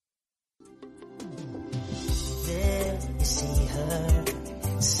You see her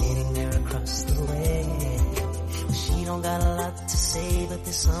sitting there across the way. Well, she don't got a lot to say, but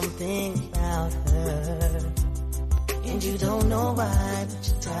there's something about her. And you don't know why, but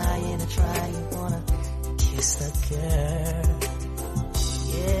you're dying to try. You wanna kiss the girl.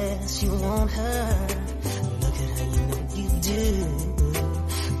 Yes, you want her. Look at her, you know you do.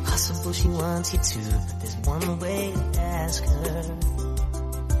 Possible she wants you to, but there's one way to ask her.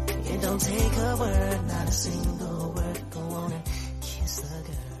 You don't take a word, not a single word. Go on and kiss the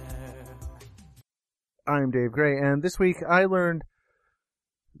girl. I'm Dave Gray, and this week I learned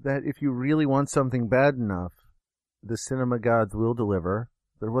that if you really want something bad enough, the cinema gods will deliver.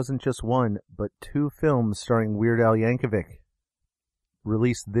 There wasn't just one, but 2 films starring Weird Al Yankovic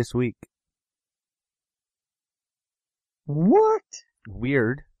released this week. What?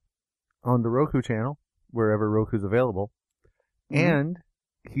 Weird on the Roku channel, wherever Roku's available. And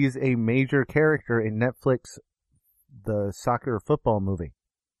he's a major character in Netflix, the soccer football movie.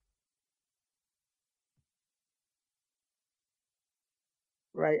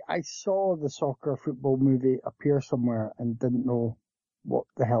 Right, I saw the soccer football movie appear somewhere and didn't know what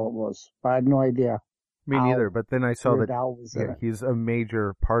the hell it was. But I had no idea. Me neither, but then I saw Weird that Al was in it. he's a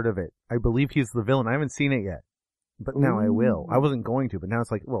major part of it. I believe he's the villain. I haven't seen it yet, but now I will. I wasn't going to, but now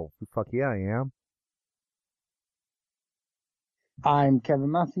it's like, well, fuck yeah, I am. I'm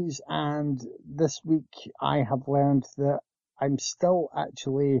Kevin Matthews, and this week I have learned that I'm still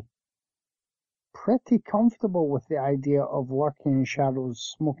actually pretty comfortable with the idea of lurking in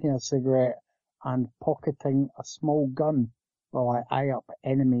shadows, smoking a cigarette, and pocketing a small gun while I eye up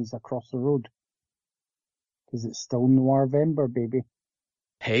enemies across the road. Because it's still Noirvember, baby.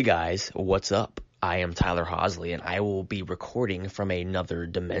 Hey guys, what's up? I am Tyler Hosley, and I will be recording from another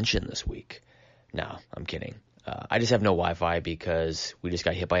dimension this week. No, I'm kidding. I just have no Wi-Fi because we just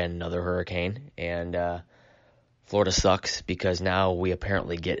got hit by another hurricane, and Florida sucks because now we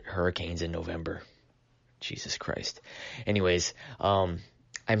apparently get hurricanes in November. Jesus Christ. Anyways, I'm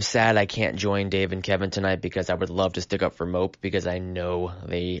sad I can't join Dave and Kevin tonight because I would love to stick up for Mope because I know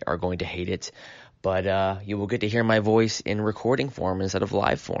they are going to hate it. But you will get to hear my voice in recording form instead of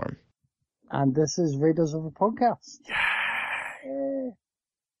live form. And this is Raiders of the Podcast. Yeah.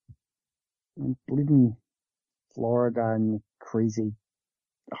 Bleeding Florida and crazy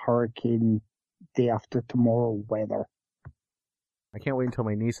hurricane day after tomorrow weather. I can't wait until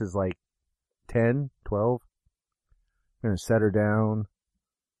my niece is like 10, 12. I'm going to set her down,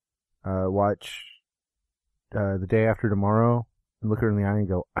 watch The Day After Tomorrow, and look her in the eye and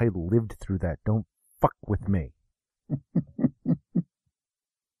go, I lived through that. Don't fuck with me.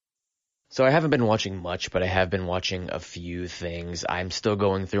 So I haven't been watching much, but I have been watching a few things. I'm still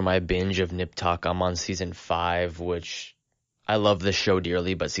going through my binge of Nip Tuck. I'm on season 5, which I love this show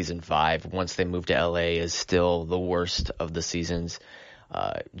dearly, but season 5, once they move to LA, is still the worst of the seasons.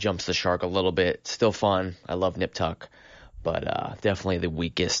 Jumps the shark a little bit. Still fun. I love Nip Tuck, but definitely the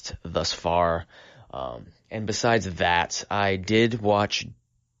weakest thus far. And besides that, I did watch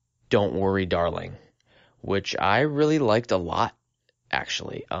Don't Worry, Darling, which I really liked a lot,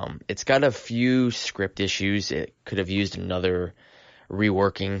 actually. It's got a few script issues. It could have used another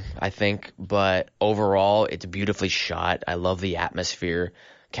reworking, I think, but overall, it's beautifully shot. I love the atmosphere.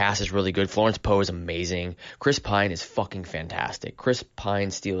 Cast is really good. Florence Poe is amazing. Chris Pine is fucking fantastic. Chris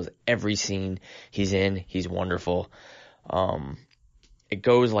Pine steals every scene he's in. He's wonderful. It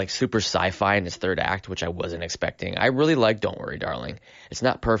goes like super sci-fi in its third act, which I wasn't expecting. I really like Don't Worry, Darling. It's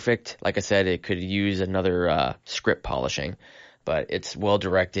not perfect. Like I said, it could use another script polishing, but it's well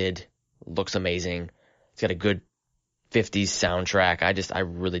directed, looks amazing. It's got a good 50s soundtrack. I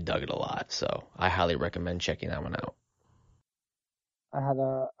really dug it a lot, so I highly recommend checking that one out. I had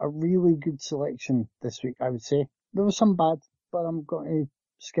a really good selection this week, I would say. There was some bad, but I'm going to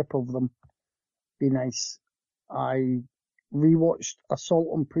skip over them. Be nice. I rewatched Assault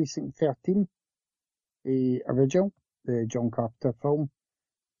on Precinct 13, the original, the John Carpenter film.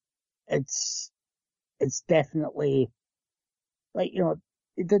 It's definitely, like, you know,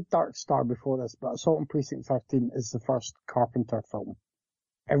 he did Dark Star before this, but Assault on Precinct 13 is the first Carpenter film.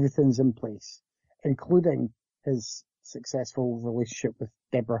 Everything's in place, including his successful relationship with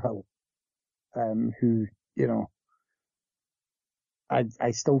Deborah Hill, who, you know,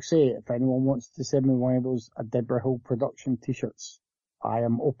 I still say, if anyone wants to send me one of those a Deborah Hill production t-shirts, I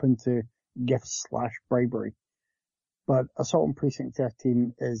am open to gifts/bribery. But Assault on Precinct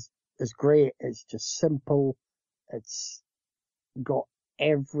 13 is great. It's just simple. It's got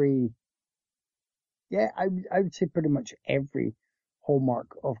I would say pretty much every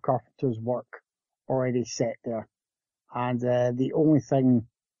hallmark of Carpenter's work already set there. And the only thing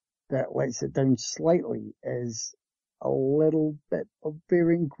that lets it down slightly is a little bit of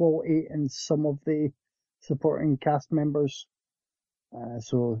varying quality in some of the supporting cast members.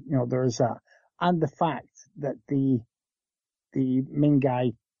 So, there's that. And the fact that the main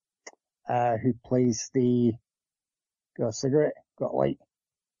guy, who plays got a cigarette, got a light,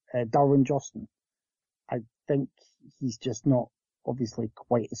 Darwin Joston, I think he's just not obviously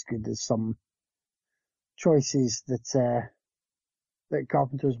quite as good as some choices that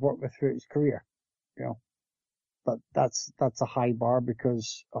Carpenter's worked with throughout his career, But that's a high bar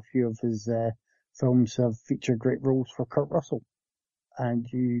because a few of his films have featured great roles for Kurt Russell, and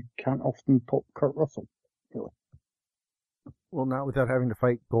you can't often top Kurt Russell, really. Well, not without having to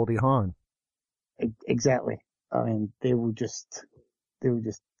fight Goldie Hawn. Exactly. I mean, they will just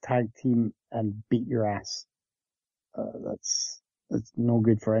tag team and beat your ass. That's no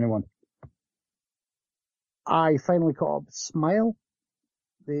good for anyone. I finally caught up with Smile,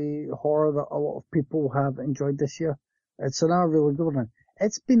 the horror that a lot of people have enjoyed this year. It's another really good one.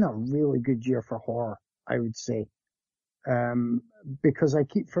 It's been a really good year for horror, I would say. Because I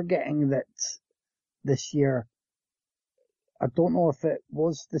keep forgetting that this year, I don't know if it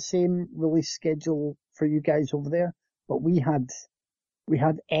was the same release schedule for you guys over there, but we had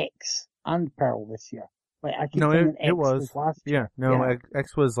X and Pearl this year. Like, I keep thinking X was last year. Yeah,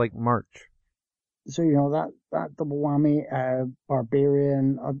 X was like March. So, that double whammy,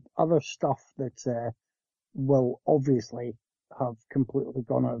 Barbarian, other stuff that, will obviously have completely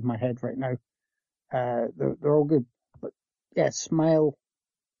gone out of my head right now. They're all good. But yeah, Smile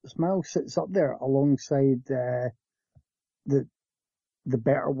sits up there alongside, the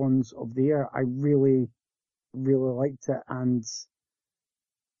better ones of the year. I really, really liked it, and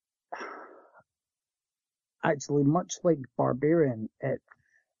actually, much like Barbarian, it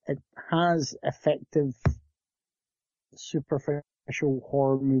has effective, superficial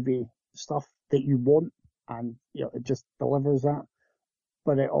horror movie stuff that you want, and it just delivers that.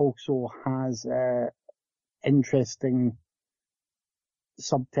 But it also has interesting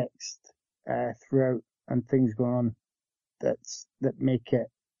subtext throughout, and things going on that make it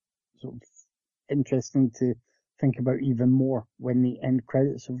sort of interesting to think about even more when the end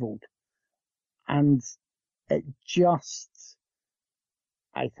credits are rolled. And it just,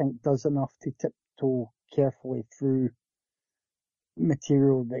 I think, does enough to tiptoe carefully through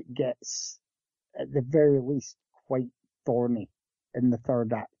material that gets, at the very least, quite thorny in the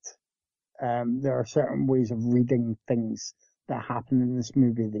third act. There are certain ways of reading things that happen in this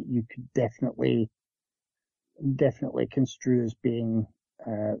movie that you could definitely construe as being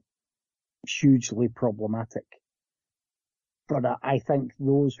hugely problematic. But I think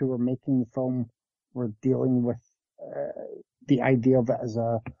those who were making the film were dealing with the idea of it as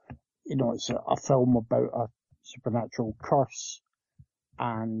it's a film about a supernatural curse,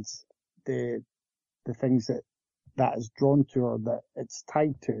 and the things that is drawn to, or that it's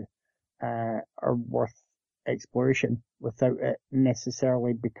tied to, are worth exploration without it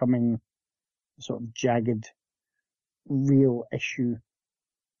necessarily becoming a sort of jagged, real issue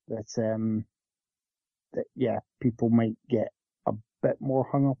that people might get a bit more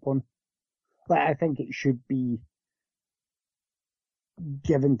hung up on. Like, I think it should be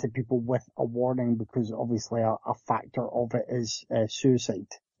given to people with a warning, because obviously a factor of it is suicide.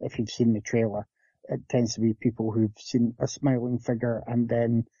 If you've seen the trailer, it tends to be people who've seen a smiling figure, and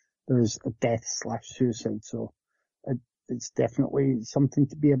then there's a death/suicide. So it's definitely something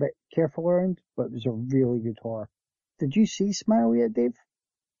to be a bit careful around, but it was a really good horror. Did you see Smile yet, Dave?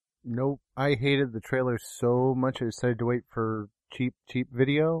 Nope. I hated the trailer so much I decided to wait for cheap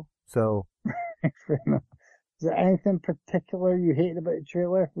video. So. Fair enough. Is there anything particular you hated about the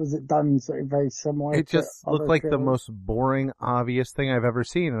trailer? Was it done sort of very similar? It just looked like trailers? The most boring, obvious thing I've ever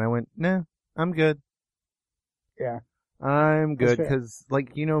seen, and I went, nah, I'm good. Yeah. I'm good, because,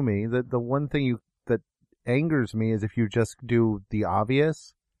 like, you know me, the one thing that angers me is if you just do the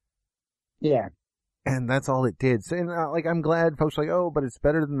obvious. Yeah. And that's all it did. So, and, I'm glad folks are like, oh, but it's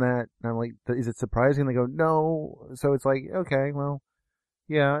better than that. And I'm like, is it surprising? They go, no. So it's like, okay, well,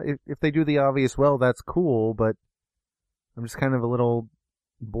 yeah, if they do the obvious well, that's cool, but I'm just kind of a little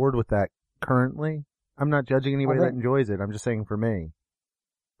bored with that currently. I'm not judging anybody that enjoys it. I'm just saying for me.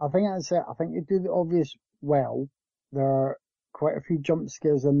 I think that's it. I think you do the obvious well. There are quite a few jump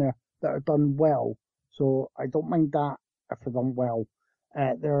scares in there that are done well, so I don't mind that if they're done well.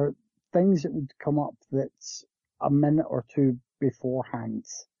 There are things that would come up that's a minute or two beforehand,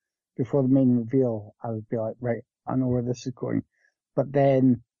 before the main reveal. I would be like, right, I know where this is going. But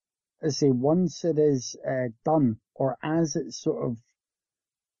then, as I say, once it is done, or as it's sort of,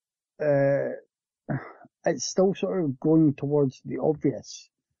 it's still sort of going towards the obvious,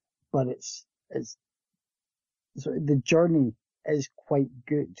 but it's So the journey is quite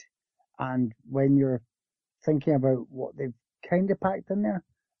good. And when you're thinking about what they've kind of packed in there,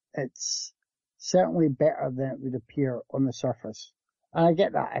 it's certainly better than it would appear on the surface. And I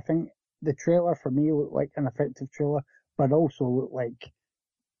get that. I think the trailer for me looked like an effective trailer, but also looked like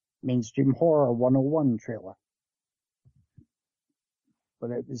mainstream horror 101 trailer.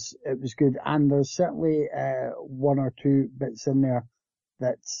 But it was good. And there's certainly, one or two bits in there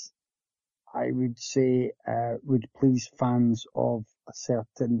that I would say, would please fans of a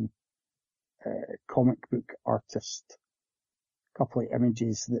certain, comic book artist. A couple of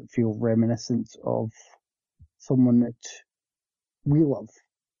images that feel reminiscent of someone that we love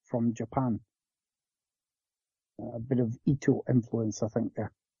from Japan. A bit of Ito influence, I think,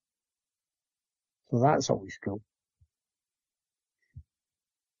 there. So that's always cool.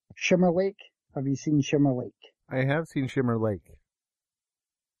 Shimmer Lake. Have you seen Shimmer Lake? I have seen Shimmer Lake.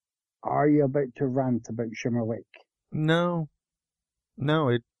 Are you about to rant about Shimmer Lake? No,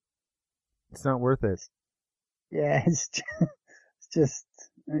 it's not worth it. Yeah,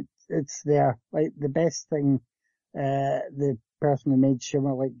 it's there. Like, the best thing, the person who made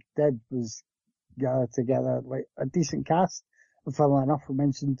Shimmer Lake did was gather together, like, a decent cast. And funnily enough, we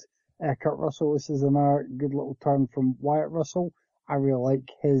mentioned, Kurt Russell. This is another good little turn from Wyatt Russell. I really like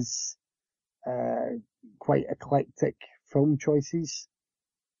his, quite eclectic film choices.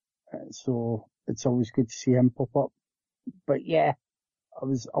 So it's always good to see him pop up. But yeah, I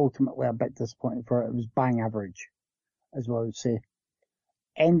was ultimately a bit disappointed for it. It was bang average, as well, I would say.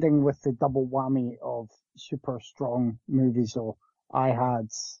 Ending with the double whammy of super strong movies, though, I had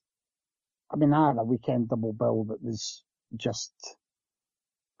a weekend double bill that was just,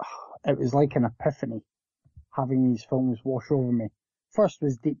 it was like an epiphany, having these films wash over me. First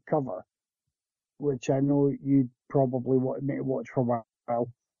was Deep Cover, which I know you'd probably wanted me to watch for a while.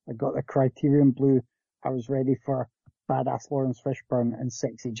 I got the Criterion Blue. I was ready for badass Lawrence Fishburne and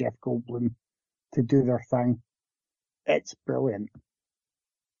sexy Jeff Goldblum to do their thing. It's brilliant.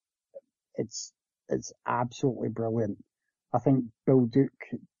 It's absolutely brilliant. I think Bill Duke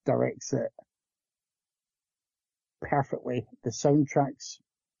directs it perfectly. The soundtrack's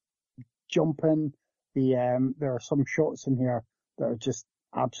jumping. There are some shots in here that are just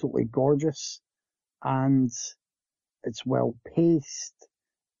absolutely gorgeous, and it's well paced.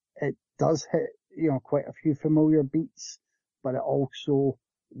 It does hit, quite a few familiar beats, but it also,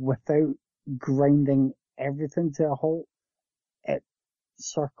 without grinding everything to a halt, it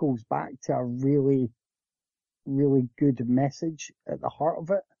circles back to a really, really good message at the heart of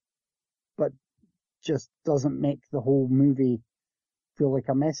it, but just doesn't make the whole movie feel like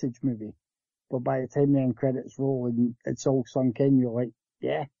a message movie. But by the time the end credits roll and it's all sunk in, you're like,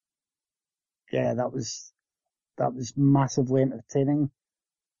 yeah, that was massively entertaining.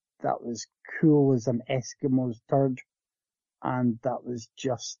 That was cool as an Eskimo's turd, and that was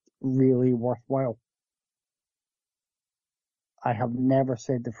just really worthwhile. I have never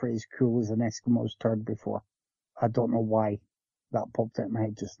said the phrase cool as an Eskimo's turd before. I don't know why that popped out of my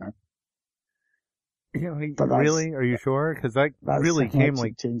head just now. Really? Are you sure? Because that really came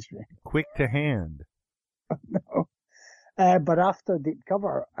changed me. Quick to hand. No. But after Deep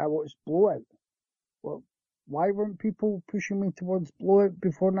Cover, I watched Blowout. Well, why weren't people pushing me towards Blowout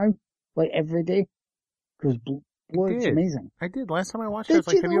before now? Like every day? Because Blowout's amazing. I did. Last time I watched it, I was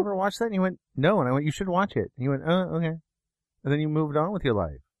like, have you ever watched that? And you went, no. And I went, you should watch it. And you went, oh, okay. And then you moved on with your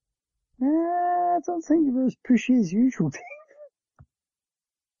life. I don't think you were as pushy as usual, Dave.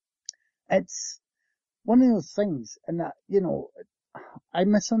 It's one of those things, and that, I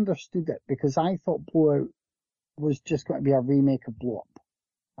misunderstood it because I thought Blowout was just going to be a remake of Blow Up.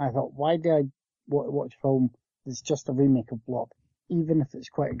 I thought, why do I want to watch a film that's just a remake of Blow Up, even if it's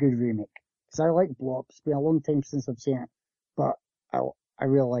quite a good remake? Because I like Blow Up. It's been a long time since I've seen it, but I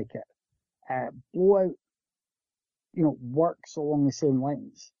really like it. Blowout, works along the same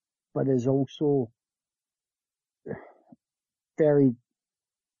lines, but is also very,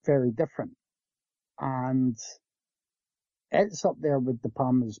 very different. And it's up there with De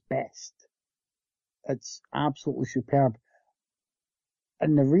Palma's best. It's absolutely superb.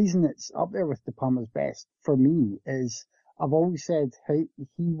 And the reason it's up there with De Palma's best, for me, is I've always said how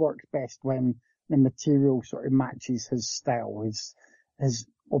he works best when the material sort of matches his style, his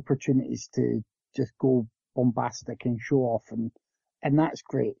opportunities to just go bombastic and show off, and that's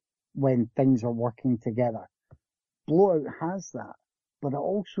great when things are working together. Blowout has that, but it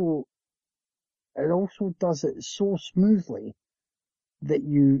also does it so smoothly that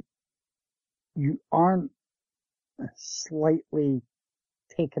you aren't slightly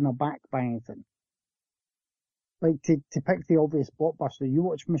taken aback by anything. Like, to pick the obvious blockbuster, you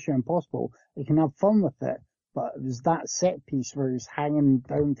watch Mission Impossible, you can have fun with it, But it was that set piece where he was hanging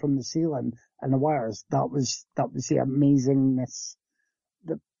down from the ceiling and the wires. That was the amazingness.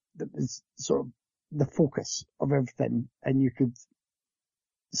 That was sort of the focus of everything. And you could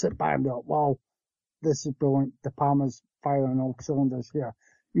sit back and be like, wow, this is brilliant. De Palma's firing all cylinders here.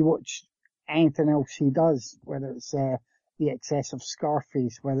 You watch anything else he does, whether it's the excess of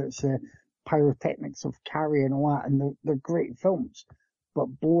Scarface, whether it's the pyrotechnics of Carrie and all that, and they're great films.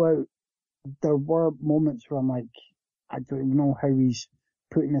 But Blowout, there were moments where I'm like, I don't even know how he's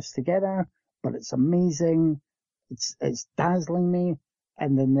putting this together, but it's amazing. It's dazzling me.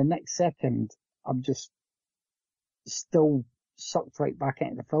 And then the next second, I'm just still sucked right back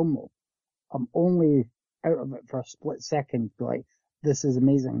into the film mode. I'm only out of it for a split second, like, this is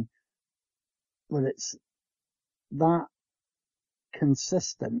amazing. But it's that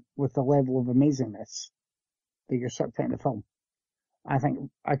consistent with the level of amazingness that you're sucked into the film. I think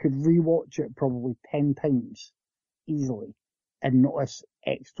I could rewatch it probably 10 times easily and notice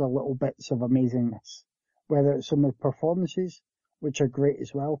extra little bits of amazingness. Whether it's in the performances, which are great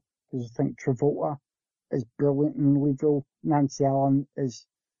as well, because I think Travolta is brilliant in the lead role. Nancy Allen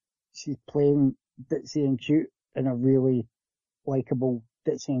she's playing ditzy and cute in a really likeable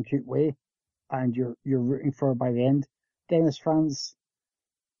ditzy and cute way, and you're rooting for her by the end. Dennis Franz,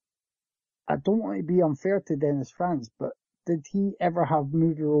 I don't want to be unfair to Dennis Franz, but did he ever have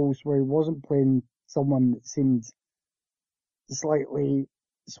movie roles where he wasn't playing someone that seemed slightly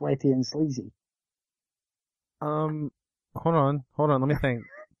sweaty and sleazy? Hold on, let me think.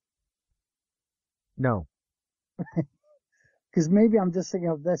 No. Because maybe I'm just thinking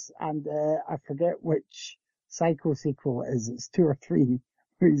of this, and I forget which Psycho sequel it is. It's 2 or 3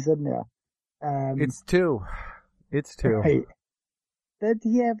 where he's in there. It's 2. It's 2. Right. Did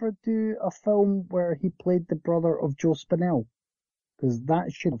he ever do a film where he played the brother of Joe Spinell? Because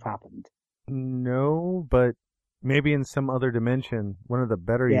that should have happened. No, but maybe in some other dimension, one of the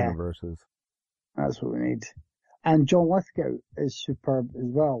better universes. That's what we need. And John Lithgow is superb as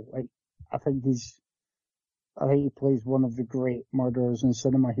well. Like, I think he plays one of the great murderers in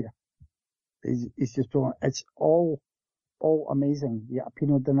cinema here. He's just brilliant. It's all amazing. You get a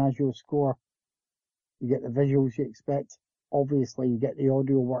Pino Donaggio score. You get the visuals you expect. Obviously, you get the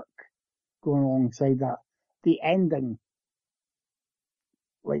audio work going alongside that. The ending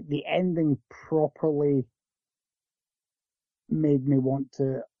properly made me want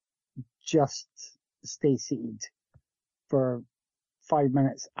to just stay seated for 5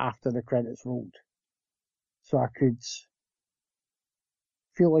 minutes after the credits rolled. So I could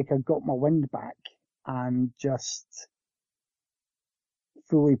feel like I got my wind back and just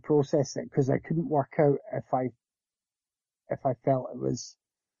fully process it, because I couldn't work out if I felt it was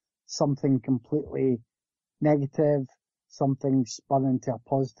something completely negative, something spun into a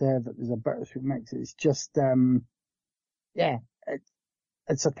positive, it was a bittersweet mix. It's just,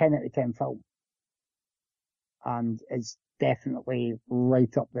 it's a 10 out of 10 film. And it's definitely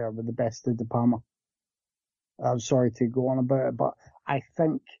right up there with the best of De Palma. I'm sorry to go on about it, but I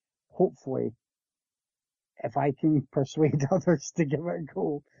think, hopefully, if I can persuade others to give it a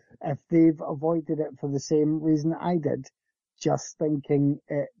go, if they've avoided it for the same reason I did, just thinking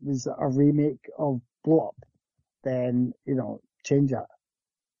it was a remake of Blow Up, then, change that.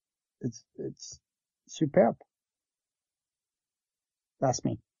 It's superb. That's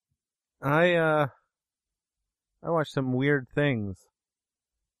me. I watched some weird things,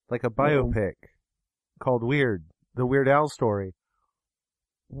 like a biopic called Weird, the Weird Al story,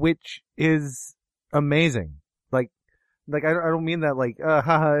 which is amazing. Like I don't mean that like,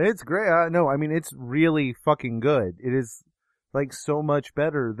 haha, it's great. No, I mean, it's really fucking good. It is like so much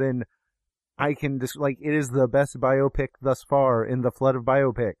better than I can just, like, it is the best biopic thus far in the flood of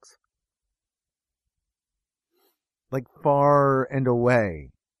biopics. Like, far and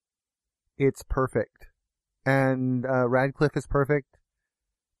away. It's perfect. And, Radcliffe is perfect.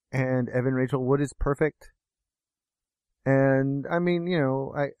 And Evan Rachel Wood is perfect. And, I mean,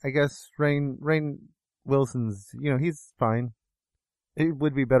 I guess Rainn Wilson's, he's fine. It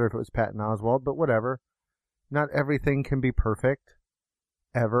would be better if it was Patton Oswalt, but whatever. Not everything can be perfect.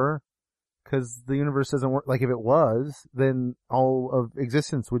 Ever. Because the universe doesn't work. Like, if it was, then all of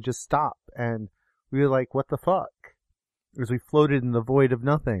existence would just stop. And we were like, what the fuck? Because we floated in the void of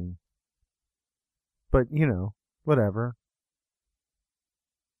nothing. But, whatever.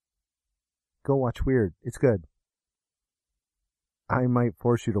 Go watch Weird. It's good. I might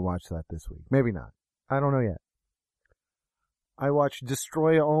force you to watch that this week. Maybe not. I don't know yet. I watched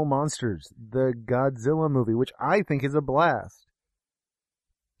Destroy All Monsters, the Godzilla movie, which I think is a blast.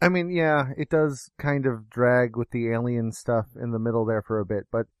 I mean, yeah, it does kind of drag with the alien stuff in the middle there for a bit,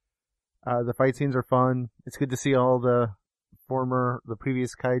 but The fight scenes are fun. It's good to see all the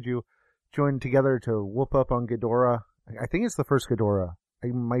previous kaiju join together to whoop up on Ghidorah. I think it's the first Ghidorah. I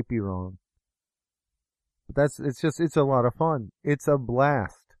might be wrong. But it's a lot of fun. It's a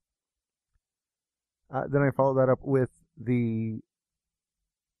blast. Then I followed that up with the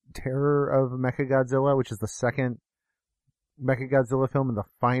Terror of Mechagodzilla, which is the second Mechagodzilla film and the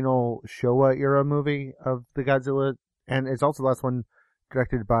final Showa era movie of the Godzilla. And it's also the last one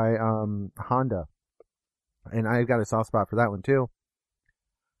directed by Honda. And I've got a soft spot for that one too.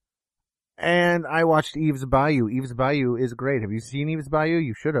 And I watched Eve's Bayou. Eve's Bayou is great. Have you seen Eve's Bayou?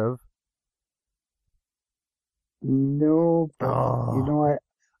 You should have. No, but you know what?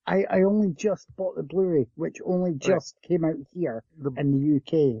 I only just bought the Blu-ray, which only just came out here in the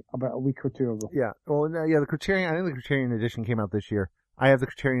UK about a week or two ago. Yeah. Well, the Criterion, I think the Criterion edition came out this year. I have the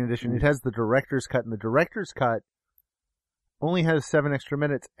Criterion edition. It has the director's cut, and the director's cut only has 7 extra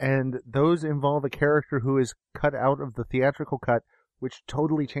minutes, and those involve a character who is cut out of the theatrical cut, which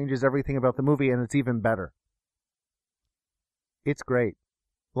totally changes everything about the movie, and it's even better. It's great.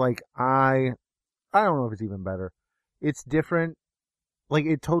 Like, I don't know if it's even better. It's different. Like,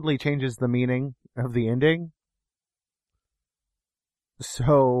 it totally changes the meaning of the ending.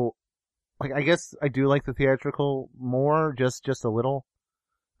 So, like, I guess I do like the theatrical more, just a little.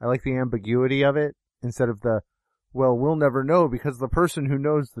 I like the ambiguity of it, instead of the, well, we'll never know because the person who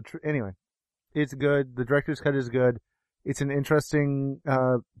knows the truth. Anyway, it's good. The director's cut is good. It's an interesting,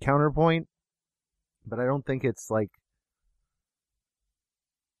 counterpoint, but I don't think it's like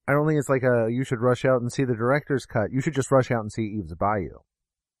you should rush out and see the director's cut. You should just rush out and see Eve's Bayou.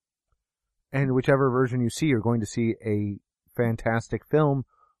 And whichever version you see, you're going to see a fantastic film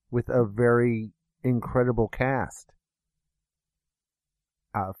with a very incredible cast.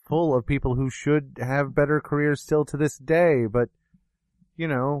 Full of people who should have better careers still to this day, but, you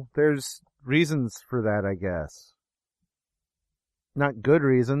know, there's reasons for that, I guess. Not good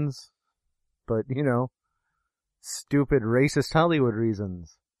reasons, but, you know, stupid racist Hollywood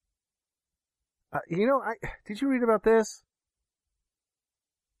reasons. Did you read about this?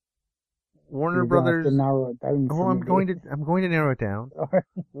 Warner Brothers. Have to narrow it down. Oh, I'm going to narrow it down.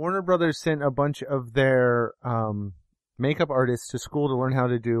 Warner Brothers sent a bunch of their makeup artists to school to learn how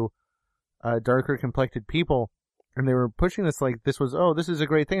to do darker complected people, and they were pushing this like this is a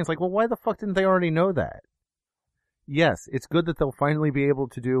great thing. It's like, well, why the fuck didn't they already know that? Yes, it's good that they'll finally be able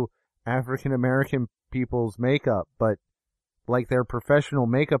to do African American people's makeup, but like they're professional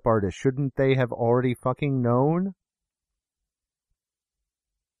makeup artists, shouldn't they have already fucking known?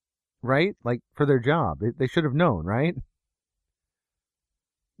 Right? Like, for their job. They should have known, right?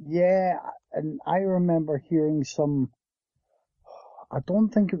 Yeah, and I remember hearing I don't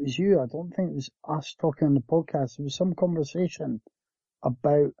think it was you, I don't think it was us talking on the podcast, it was some conversation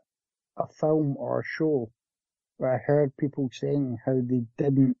about a film or a show where I heard people saying how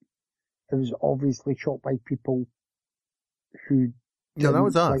it was obviously shot by people who No, that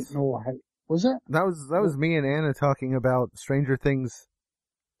was us. Like, know how, was it? That was me and Anna talking about Stranger Things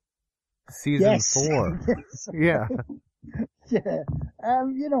season 4. Yes. Yeah. Yeah.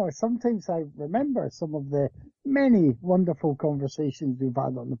 Sometimes I remember some of the many wonderful conversations we've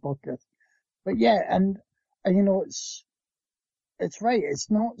had on the podcast. But yeah, and it's right.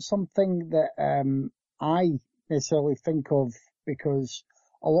 It's not something that, I necessarily think of, because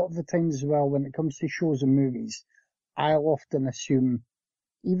a lot of the times as well, when it comes to shows and movies, I'll often assume,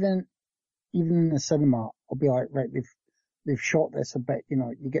 even in the cinema, I'll be like, right, they've shot this a bit,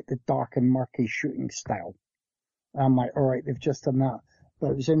 you get the dark and murky shooting style. And I'm like, alright, they've just done that.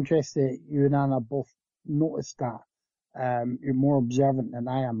 But it was interesting, you and Anna both noticed that. You're more observant than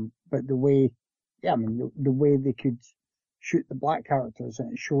I am, but the way they could shoot the black characters,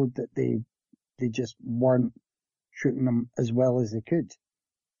 and it showed that they just weren't shooting them as well as they could.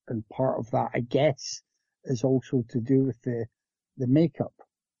 And part of that, I guess, is also to do with the makeup,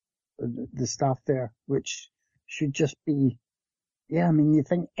 the stuff there, which should just be, you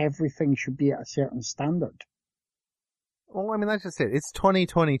think everything should be at a certain standard. Well, that's just it. It's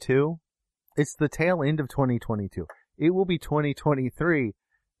 2022. It's the tail end of 2022. It will be 2023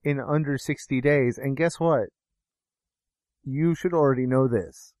 in under 60 days. And guess what? You should already know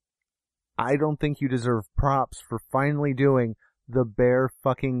this. I don't think you deserve props for finally doing the bare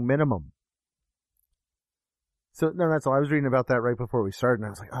fucking minimum. So, no, that's all. I was reading about that right before we started, and I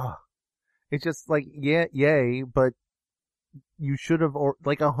was like, oh. It's just like, yeah, yay, but you should have,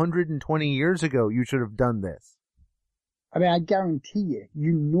 120 years ago, you should have done this. I guarantee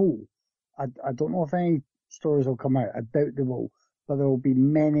you, I don't know if any stories will come out, I doubt they will, but there will be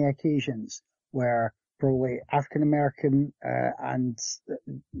many occasions where probably African American, and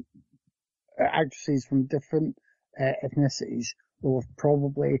actresses from different ethnicities will have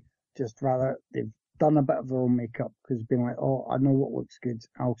probably just rather they've done a bit of their own makeup because being like, oh, I know what looks good,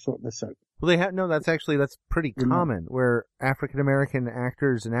 I'll sort this out. Well, that's pretty common, where African American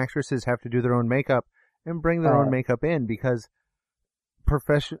actors and actresses have to do their own makeup and bring their own makeup in because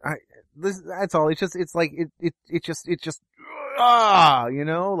that's all. It's just you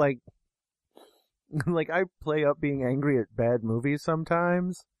know, like I play up being angry at bad movies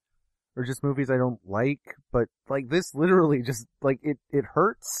sometimes, or just movies I don't like, but like this literally just like it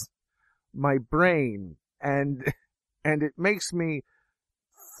hurts my brain and it makes me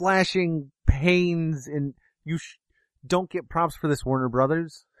flashing pains, and you don't get props for this, Warner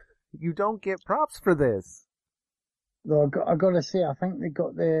Brothers. You don't get props for this. Though I gotta say, I think they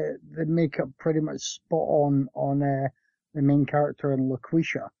got the makeup pretty much spot on the main character in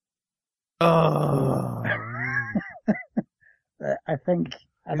LaQuisha. Oh. I think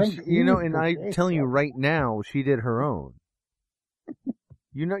you know, and I'm telling you right now, she did her own.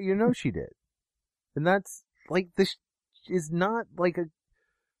 You know she did, and that's like this is not like a.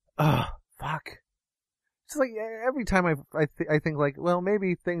 Fuck. It's like every time I think like, well,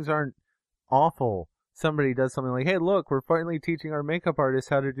 maybe things aren't awful. Somebody does something like, hey, look, we're finally teaching our makeup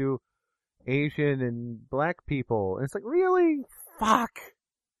artists how to do Asian and black people. And it's like, really? Fuck.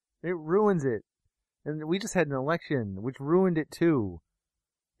 It ruins it. And we just had an election, which ruined it too.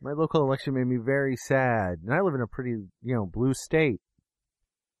 My local election made me very sad. And I live in a pretty, blue state.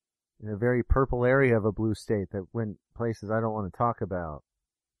 In a very purple area of a blue state that went places I don't want to talk about.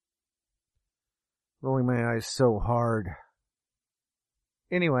 Rolling my eyes so hard.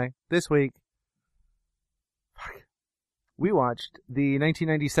 Anyway, this week, we watched the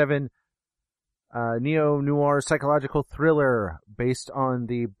 1997 neo-noir psychological thriller based on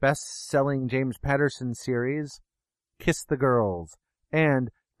the best-selling James Patterson series, Kiss the Girls, and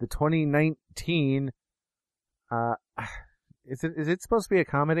the 2019, is it supposed to be a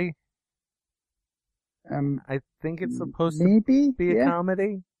comedy? I think it's supposed to be a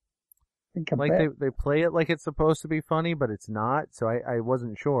comedy. Like they play it like it's supposed to be funny, but it's not, so I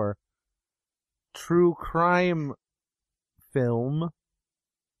wasn't sure. True crime film,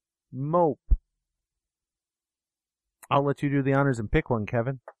 Mope. I'll let you do the honors and pick one,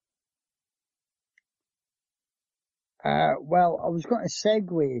 Kevin. Well, I was going to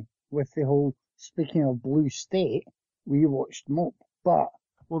segue with the whole, speaking of Blue State, we watched Mope, but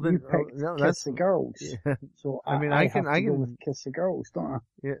you picked Kiss the Girls. Yeah. So I can go with Kiss the Girls, don't I?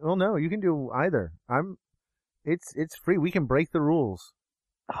 Yeah, well, no, you can do either. It's free. We can break the rules.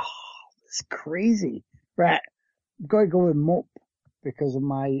 Oh, it's crazy. Right. I've got to go with Mope because of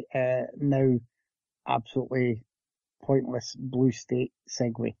my, now absolutely pointless Blue State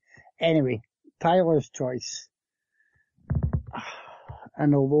segue. Anyway, Tyler's choice.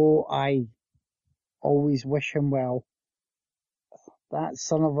 And although I always wish him well, that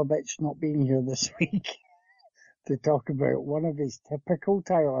son of a bitch not being here this week to talk about one of his typical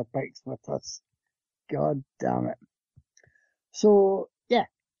Tyler picks with us. God damn it. So, yeah,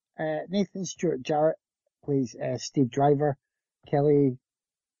 Nathan Stewart Jarrett plays Steve Driver. Kelly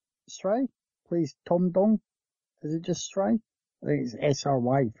Sry plays Tom Dong. Is it just Sry? I think it's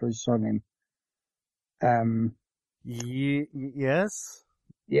S-R-Y for his surname. Yes?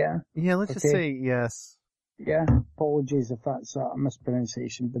 Yeah? Yeah, let's just say yes. Yeah, apologies if that's a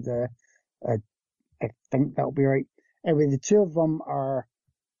mispronunciation, but I think that'll be right. Anyway, the two of them are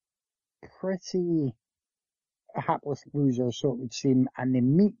pretty hapless losers, so it would seem, and they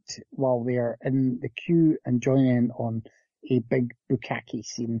meet while they're in the queue and join in on a big bukkake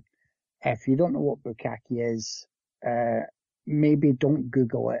scene. If you don't know what bukkake is, maybe don't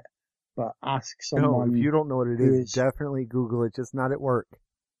Google it, but ask someone. No, if you don't know what it is, definitely Google it, just not at work.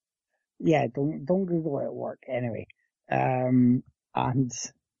 Yeah, don't Google it at work anyway. And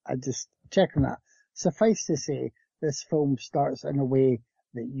I just checking that. Suffice to say, this film starts in a way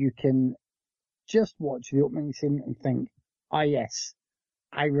that you can just watch the opening scene and think, ah yes,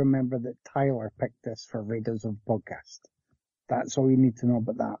 I remember that Tyler picked this for Raiders of Podcast. That's all you need to know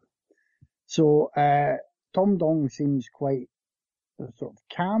about that. So, Tom Dong seems quite sort of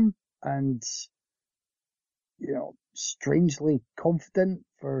calm and, strangely confident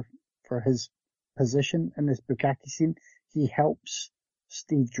for his position in this bukkake scene. He helps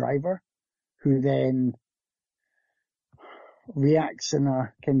Steve Driver, who then reacts in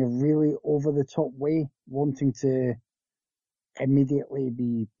a kind of really over-the-top way, wanting to immediately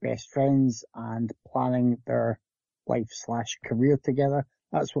be best friends and planning their life/career together.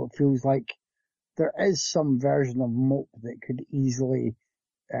 That's what it feels like. There is some version of Mope that could easily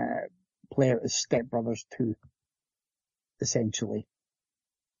play out as Step Brothers 2, essentially.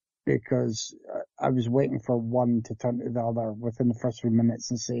 because I was waiting for one to turn to the other within the first 3 minutes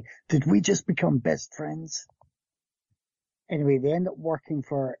and say, did we just become best friends? Anyway, they end up working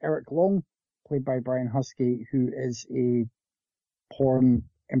for Eric Long, played by Brian Husky, who is a porn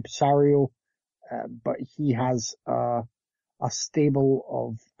impresario, but he has a stable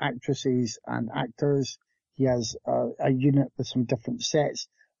of actresses and actors. He has a unit with some different sets,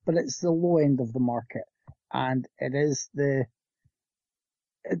 but it's the low end of the market, and it is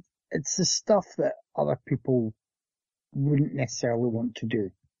it's the stuff that other people wouldn't necessarily want to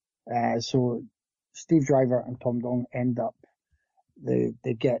do. So Steve Driver and Tom Dong end up, they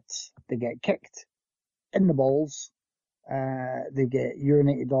get kicked in the balls. They get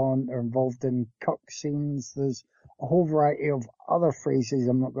urinated on. They're involved in cuck scenes. There's a whole variety of other phrases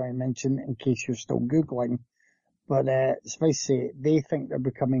I'm not going to mention in case you're still Googling. But suffice to say, they think they're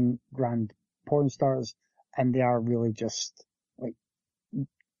becoming grand porn stars, and they are really just like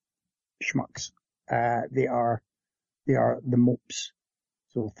schmucks. They are the mopes.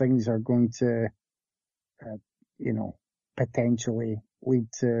 So things are going to, potentially lead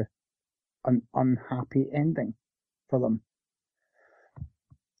to an unhappy ending for them.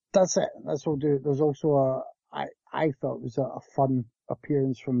 That's it. That's what we'll do. There's also I thought it was a fun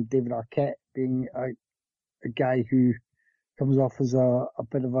appearance from David Arquette, being a guy who comes off as a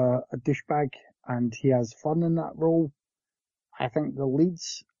bit of a douchebag, and he has fun in that role. I think the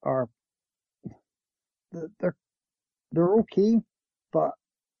leads are, they're okay, but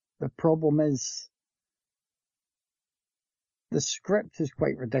the problem is the script is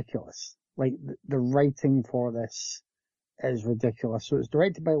quite ridiculous. Like, the writing for this is ridiculous. So it's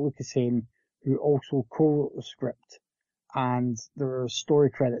directed by Lucas Hain, who also co-wrote the script, and there are story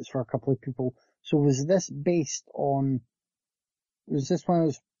credits for a couple of people. So was this one of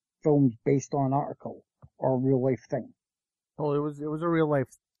those films based on an article or a real life thing? Well, it was a real life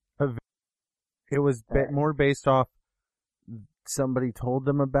event. It was Right. more based off somebody told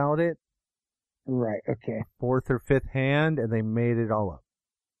them about it, Right, okay. fourth or fifth hand, and they made it all up.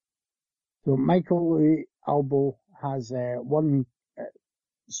 So Michael Louis Albo has one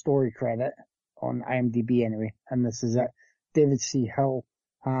story credit on IMDb anyway, and this is it. David C. Hill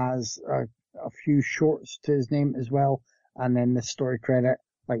has a few shorts to his name as well, and then the story credit,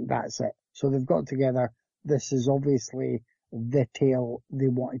 like, that's it. So they've got together. This is obviously the tale they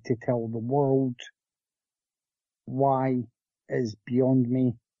wanted to tell the world. Why is beyond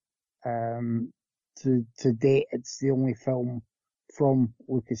me. To date, it's the only film from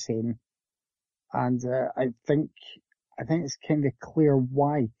Lucas Hain, and I think it's kind of clear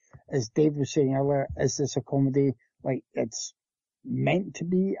why. As Dave was saying earlier, is this a comedy? Like, it's meant to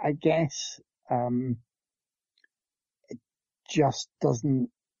be, I guess. It just doesn't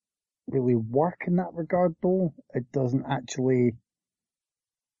really work in that regard, though. It doesn't actually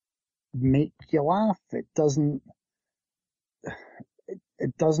make you laugh. It doesn't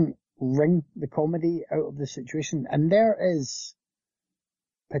wring the comedy out of the situation. And there is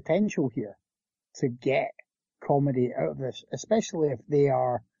potential here to get comedy out of this, especially if they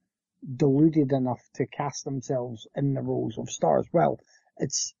are deluded enough to cast themselves in the roles of stars. Well,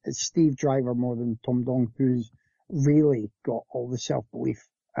 it's Steve Driver more than Tom Dong who's really got all the self-belief.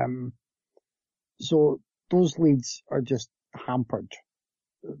 So those leads are just hampered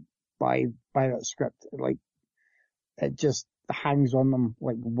by that script. Like, it just hangs on them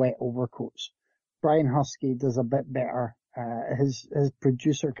like wet overcoats. Brian Husky does a bit better. His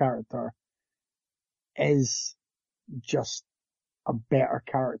producer character is just a better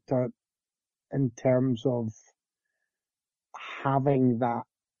character in terms of having that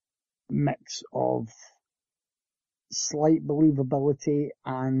mix of slight believability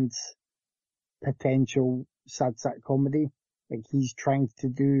and potential sad sack comedy. Like, he's trying to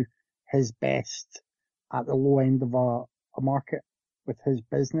do his best at the low end of a market with his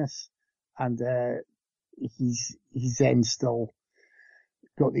business, and he's then still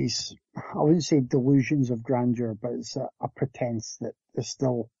got these, I wouldn't say delusions of grandeur, but it's a pretense that there's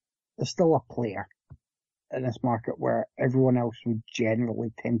still a player in this market where everyone else would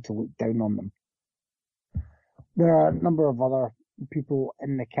generally tend to look down on them. There are a number of other people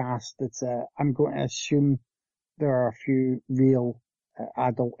in the cast that I'm going to assume there are a few real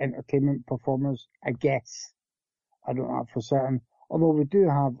adult entertainment performers, I guess. I don't know for certain. Although we do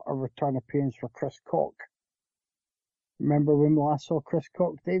have a return appearance for Chris Cock. Remember when we last saw Chris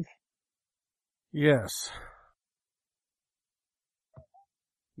Cock, Dave? Yes.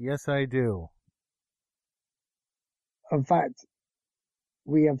 Yes, I do. In fact,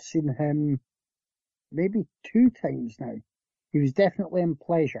 we have seen him maybe 2 times now. He was definitely in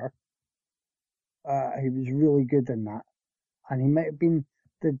Pleasure. He was really good in that. And he might have been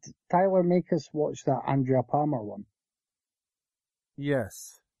Did Tyler make us watch that Andrea Palmer one?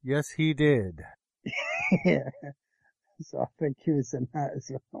 Yes. Yes, he did. Yeah. So I think he was in that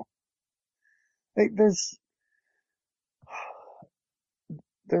as well. Like, there's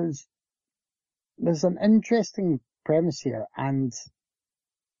an interesting premise here, and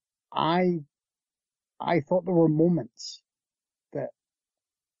I thought there were moments that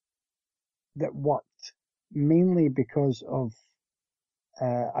worked, mainly because of,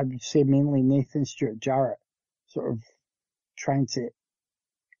 I would say mainly Nathan Stewart Jarrett sort of trying to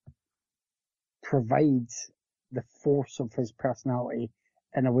provide the force of his personality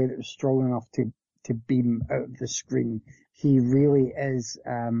in a way that was strong enough to beam out of the screen. He really is,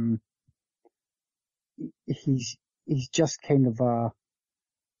 he's just kind of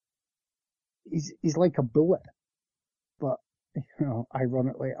he's like a bullet, but,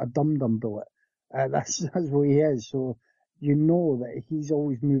 ironically, a dum-dum bullet. That's what he is. So, you know that he's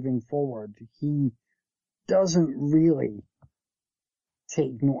always moving forward. He doesn't really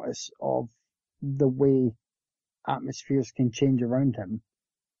take notice of the way atmospheres can change around him.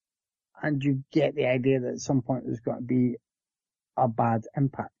 And you get the idea that at some point there's going to be a bad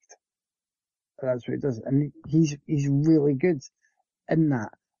impact. That's what he does. And he's really good in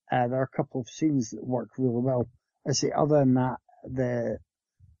that. There are a couple of scenes that work really well. I say, other than that, the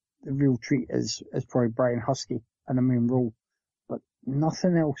real treat is probably Brian Husky in the main role. But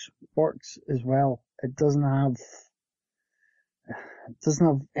nothing else works as well. It doesn't have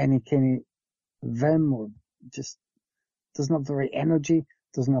any kind of vim, or just doesn't have the right energy,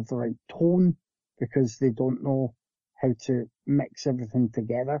 doesn't have the right tone, because they don't know how to mix everything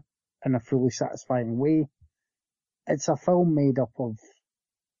together in a fully satisfying way. It's a film made up of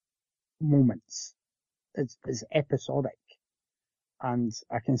moments. It's episodic. And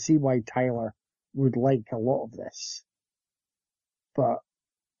I can see why Tyler would like a lot of this. But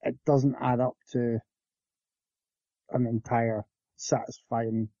it doesn't add up to an entire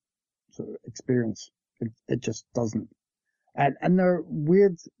satisfying sort of experience. It just doesn't. And there are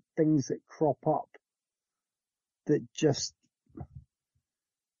weird things that crop up that just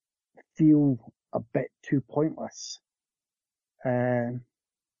feel a bit too pointless. Kind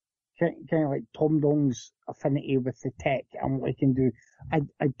of like Tom Dong's affinity with the tech and what he can do.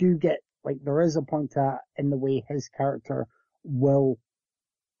 I do get, like, there is a point in the way his character will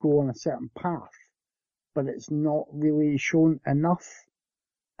go on a certain path, but it's not really shown enough.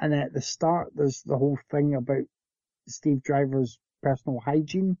 And at the start, there's the whole thing about Steve Driver's personal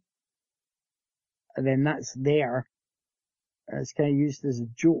hygiene. And then that's there. And it's kind of used as a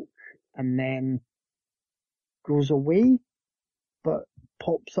joke. And then goes away, but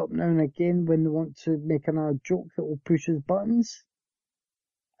pops up now and again when they want to make another joke that will push his buttons.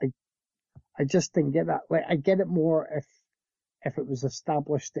 I just didn't get that. Like, I get it more if it was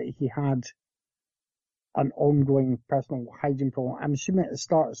established that he had an ongoing personal hygiene problem. I'm assuming at the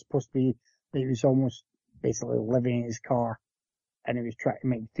start it's supposed to be that he was almost basically living in his car and he was trying to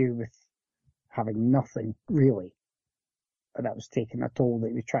make do with having nothing, really. And that was taking a toll that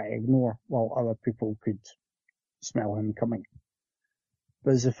he was trying to ignore while other people could smell him coming.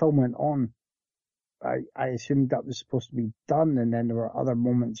 But as the film went on, I assumed that was supposed to be done, and then there were other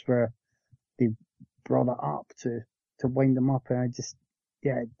moments where they brought it up to wind them up, and I just,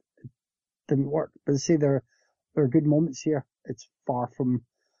 it didn't work. But I say there are good moments here. It's far from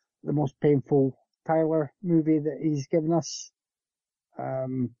the most painful Tyler movie that he's given us.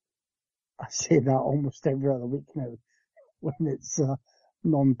 I say that almost every other week now when it's a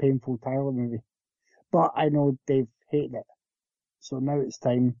non-painful Tyler movie. But I know Dave hated it. So now it's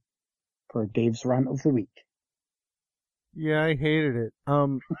time for Dave's rant of the week. Yeah, I hated it.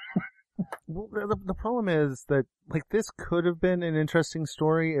 Well, the problem is that, like, this could have been an interesting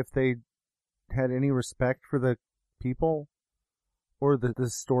story if they had any respect for the people or the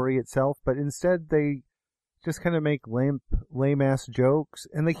story itself, but instead they just kind of make lame-ass jokes,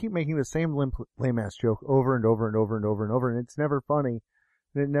 and they keep making the same lame-ass joke over and over and over and over and over, and it's never funny,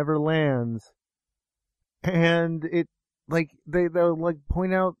 and it never lands, and they'll like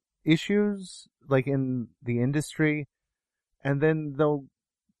point out issues, like, in the industry, and then they'll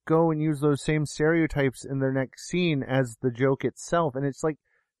go and use those same stereotypes in their next scene as the joke itself, and it's like,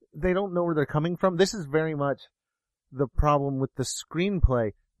 they don't know where they're coming from. This is very much the problem with the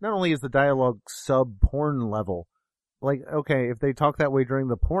screenplay. Not only is the dialogue sub-porn level, like, okay, if they talk that way during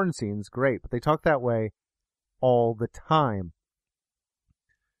the porn scenes, great, but they talk that way all the time.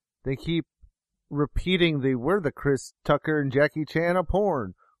 They keep repeating we're the Chris Tucker and Jackie Chan of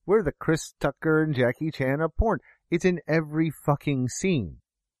porn. We're the Chris Tucker and Jackie Chan of porn. It's in every fucking scene.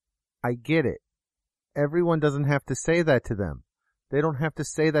 I get it. Everyone doesn't have to say that to them. They don't have to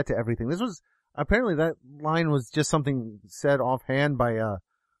say that to everything. Apparently that line was just something said offhand by a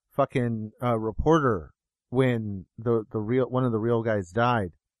fucking reporter when one of the real guys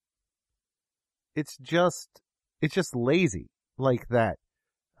died. It's just lazy like that.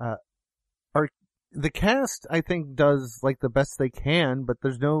 The cast, I think, does like the best they can, but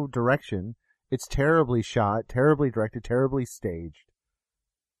there's no direction. It's terribly shot, terribly directed, terribly staged.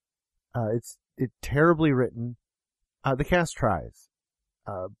 It's terribly written. The cast tries.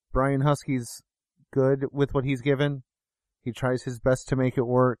 Brian Husky's good with what he's given. He tries his best to make it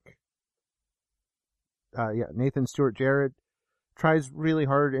work. Nathan Stewart Jarrett tries really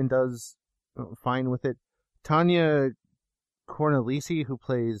hard and does fine with it. Tanya Cornelisi, who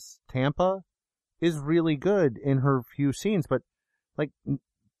plays Tampa, is really good in her few scenes, but like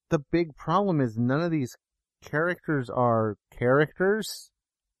the big problem is none of these characters are characters.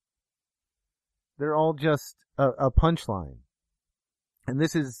 They're all just a punchline. And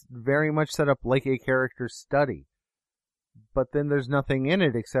this is very much set up like a character study. But then there's nothing in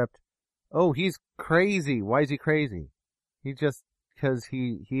it except, oh, he's crazy. Why is he crazy? Because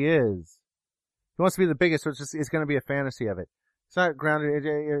he is. He wants to be the biggest, so it's going to be a fantasy of it. It's not grounded.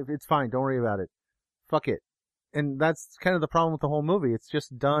 It's fine. Don't worry about it. Fuck it. And that's kind of the problem with the whole movie. It's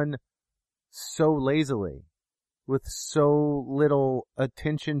just done so lazily with so little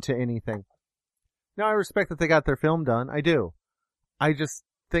attention to anything. Now, I respect that they got their film done. I do. I just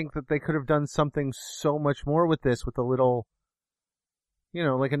think that they could have done something so much more with this with a little,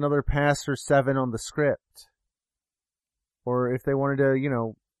 like another pass or 7 on the script. Or if they wanted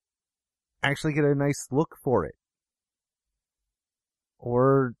to, actually get a nice look for it.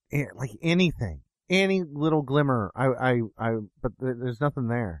 Or like anything. Any little glimmer. But there's nothing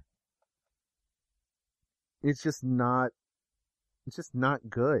there. It's just not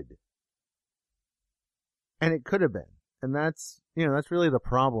good. And it could have been. And that's really the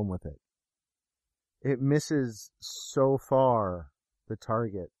problem with it. It misses so far the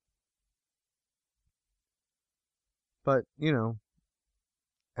target. But,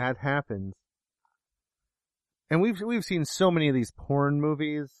 that happens. And we've seen so many of these porn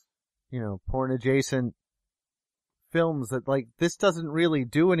movies, porn adjacent films that like this doesn't really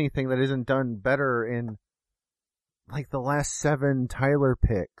do anything that isn't done better in like the last 7 Tyler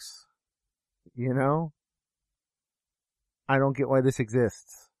picks. I don't get why this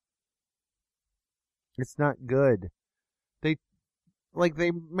exists. It's not good. They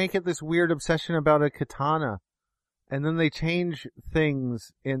make it this weird obsession about a katana, and then they change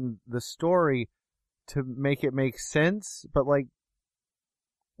things in the story to make it make sense, but like,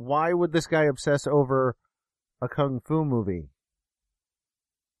 why would this guy obsess over a kung fu movie?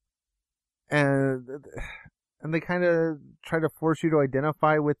 And they kind of try to force you to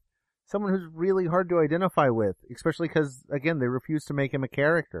identify with someone who's really hard to identify with, especially because, again, they refuse to make him a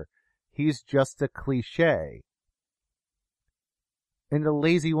character. He's just a cliche. And a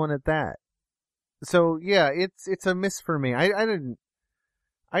lazy one at that. So, yeah, it's a miss for me. I didn't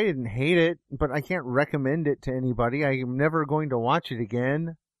hate it, but I can't recommend it to anybody. I'm never going to watch it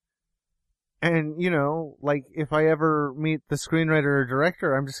again. And, like, if I ever meet the screenwriter or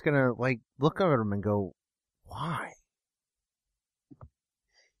director, I'm just gonna, like, look at him and go, why?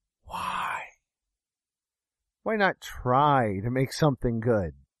 Why? Why not try to make something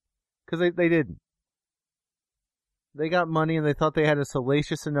good? Because they didn't. They got money and they thought they had a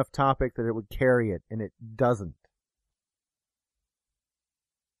salacious enough topic that it would carry it, and it doesn't.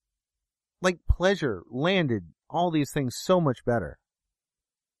 Like Pleasure, Landed, all these things so much better.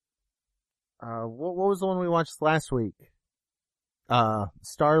 What was the one we watched last week?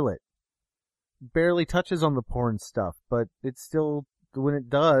 Starlet. Barely touches on the porn stuff, but it's still, when it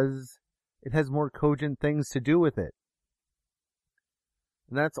does, it has more cogent things to do with it.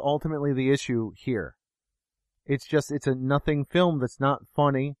 And that's ultimately the issue here. It's a nothing film that's not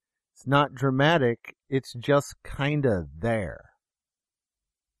funny, it's not dramatic, it's just kinda there.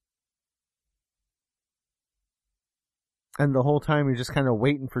 And the whole time you're just kinda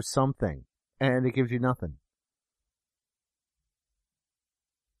waiting for something, and it gives you nothing.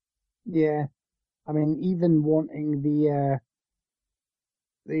 Yeah. I mean, even wanting the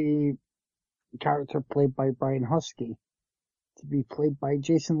character played by Brian Husky to be played by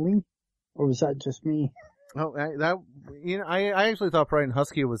Jason Lee, or was that just me? Oh, I actually thought Brian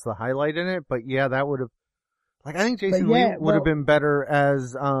Husky was the highlight in it, but yeah, that would have, like, I think Jason Lee would have been better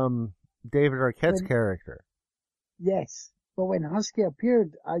as, David Arquette's character. Yes. But when Husky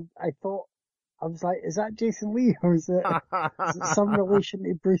appeared, I thought, I was like, is that Jason Lee, or is it some relation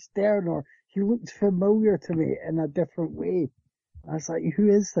to Bruce Dern, or he looked familiar to me in a different way. I was like, who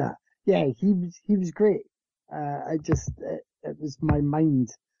is that? Yeah, he was great. It was my mind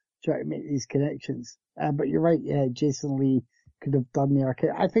trying to make these connections. But you're right, yeah, Jason Lee could have done the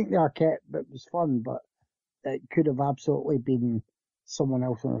Arquette. I think the Arquette bit was fun, but it could have absolutely been someone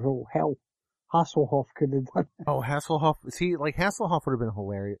else on the role. Hell, Hasselhoff could have done it. Oh, Hasselhoff. See, like, Hasselhoff would have been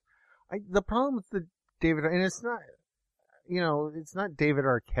hilarious. The problem with the David, and it's not, it's not David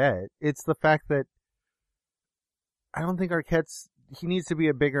Arquette. It's the fact that I don't think he needs to be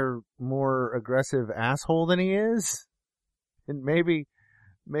a bigger, more aggressive asshole than he is. And maybe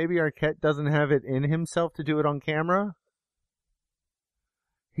Arquette doesn't have it in himself to do it on camera.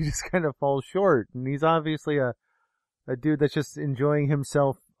 He just kind of falls short. And he's obviously a dude that's just enjoying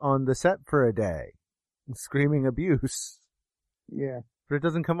himself on the set for a day and screaming abuse. Yeah. But it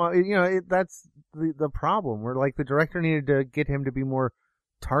doesn't come out, that's the problem. Where, like, the director needed to get him to be more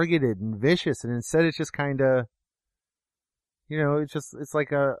targeted and vicious, and instead it's just kind of, it's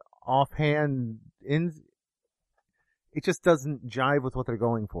like a offhand, it just doesn't jive with what they're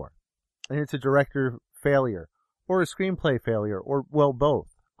going for. And it's a director failure, or a screenplay failure, or, well, both,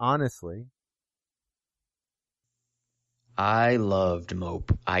 honestly. I loved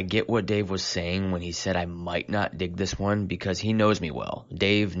Mope. I get what Dave was saying when he said I might not dig this one, because he knows me well.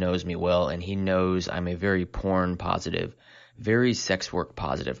 Dave knows me well, and he knows I'm a very porn positive, very sex work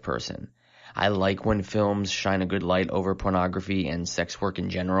positive person. I like when films shine a good light over pornography and sex work in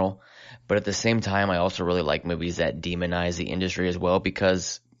general, but at the same time I also really like movies that demonize the industry as well,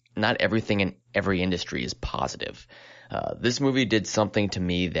 because not everything in every industry is positive. This movie did something to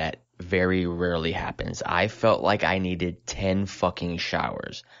me that very rarely happens. I felt like I needed 10 fucking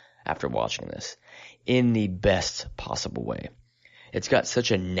showers after watching this, in the best possible way. It's got such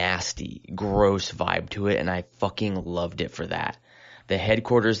a nasty, gross vibe to it, and I fucking loved it for that. The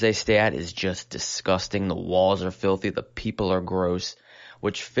headquarters they stay at is just disgusting. The walls are filthy. The people are gross,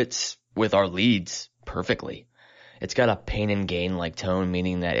 which fits with our leads perfectly. It's got a Pain and Gain-like tone,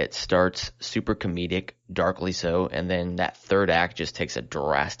 meaning that it starts super comedic, darkly so, and then that third act just takes a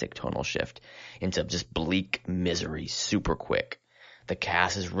drastic tonal shift into just bleak misery super quick. The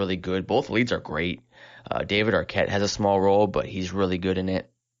cast is really good. Both leads are great. David Arquette has a small role, but he's really good in it.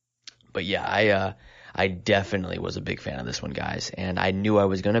 But yeah, I definitely was a big fan of this one, guys, and I knew I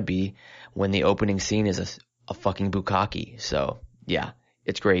was gonna be when the opening scene is a fucking bukkake. So yeah,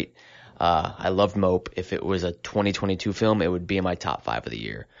 it's great. I loved Mope. If it was a 2022 film, it would be in my top 5 of the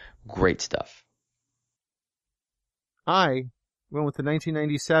year. Great stuff. I went with the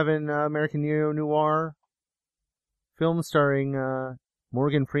 1997 American neo-noir film starring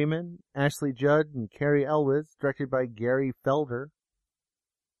Morgan Freeman, Ashley Judd, and Cary Elwes, directed by Gary Felder,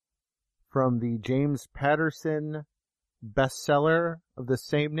 from the James Patterson bestseller of the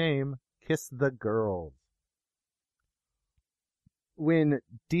same name, Kiss the Girls. When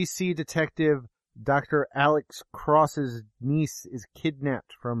DC detective Dr. Alex Cross's niece is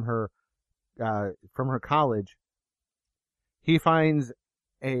kidnapped from her college, he finds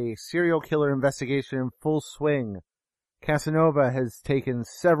a serial killer investigation in full swing. Casanova has taken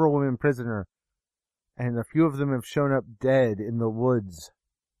several women prisoner, and a few of them have shown up dead in the woods.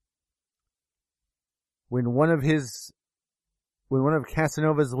 When one of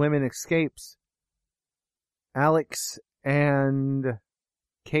Casanova's women escapes, Alex and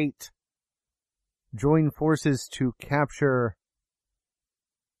Kate join forces to capture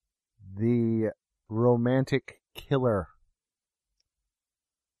the romantic killer.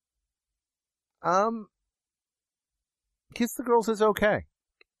 Kiss the Girls is okay.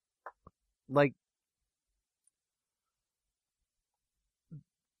 Like,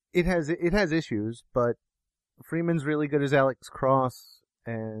 it has issues, but Freeman's really good as Alex Cross,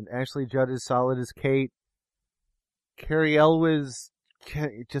 and Ashley Judd is solid as Kate. Cary Elwes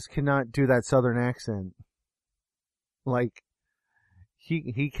just cannot do that southern accent. Like,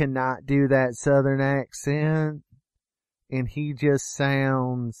 he cannot do that southern accent, and he just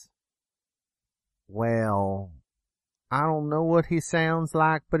sounds, well, I don't know what he sounds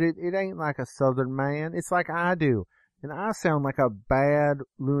like, but it ain't like a southern man. It's like I do, and I sound like a bad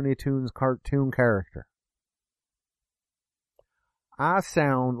Looney Tunes cartoon character. I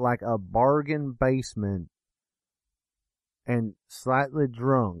sound like a bargain basement and slightly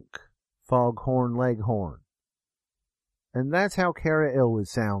drunk Foghorn Leghorn. And that's how Cary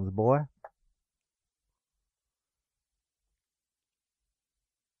Elwes sounds, boy.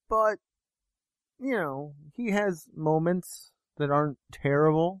 But, he has moments that aren't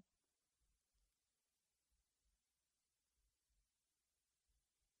terrible.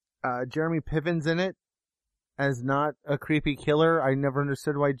 Jeremy Piven's in it as not a creepy killer. I never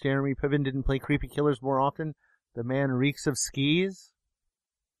understood why Jeremy Piven didn't play creepy killers more often. The man reeks of skis.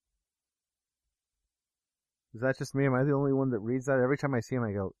 Is that just me? Am I the only one that reads that? Every time I see him,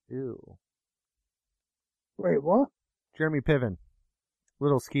 I go, ew. Wait, what? Jeremy Piven.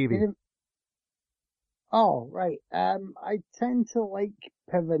 Little skeevy. Oh, right. I tend to like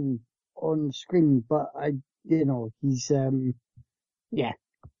Piven on screen, but he's, yeah.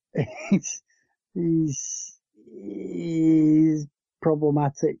 he's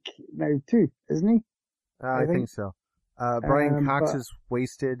problematic now too, isn't he? I think so. Brian Cox is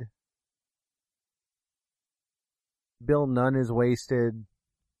wasted. Bill Nunn is wasted.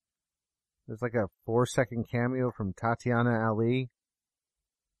 There's like a 4-second cameo from Tatiana Ali.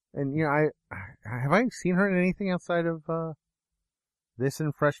 And, have I seen her in anything outside of, this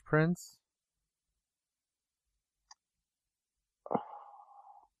and Fresh Prince?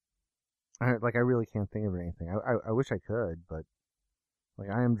 I really can't think of anything. I wish I could, but,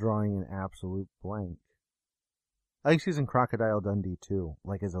 I am drawing an absolute blank. I think she's in Crocodile Dundee too,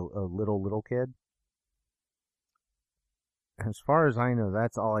 as a little kid. As far as I know,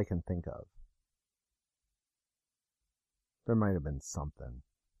 that's all I can think of. There might have been something.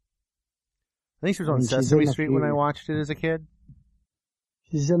 I think she was on Sesame Street when I watched it as a kid.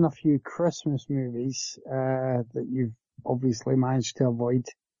 She's in a few Christmas movies that you've obviously managed to avoid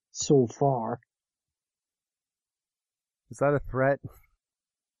so far. Is that a threat?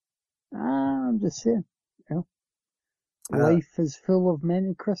 I'm just saying. Life is full of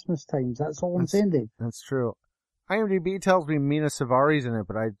many Christmas times. That's all I'm saying, Dave. That's true. IMDb tells me Mina Savari's in it,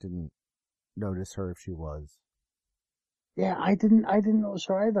 but I didn't notice her if she was. Yeah, I didn't notice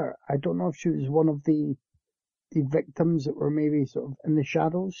her either. I don't know if she was one of the victims that were maybe sort of in the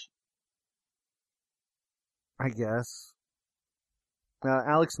shadows. I guess.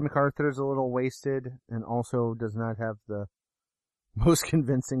 Alex MacArthur's a little wasted and also does not have the most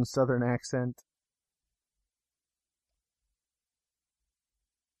convincing Southern accent.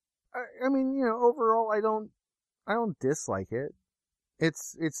 I mean, overall, I don't dislike it.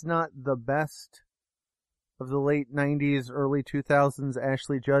 It's not the best of the late 90s, early 2000s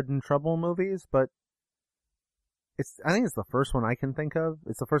Ashley Judd and Trouble movies, but I think it's the first one I can think of.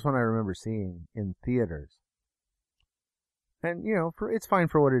 It's the first one I remember seeing in theaters. And, it's fine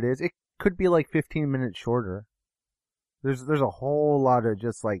for what it is. It could be 15 minutes shorter. There's a whole lot of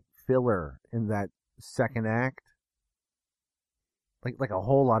just filler in that second act. Like a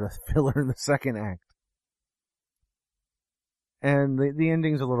whole lot of filler in the second act. And the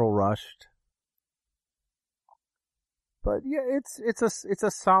ending's a little rushed. But yeah, it's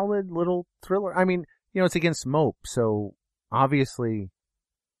a solid little thriller. I mean, it's against Mope, so obviously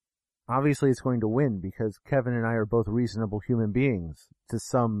it's going to win because Kevin and I are both reasonable human beings to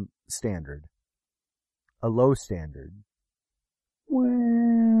some standard. A low standard.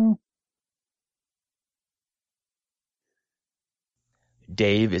 Well,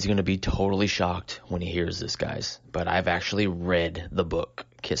 Dave is going to be totally shocked when he hears this, guys. But I've actually read the book,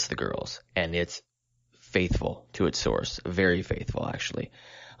 Kiss the Girls, and it's faithful to its source. Very faithful, actually.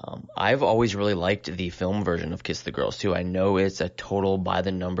 I've always really liked the film version of Kiss the Girls, too. I know it's a total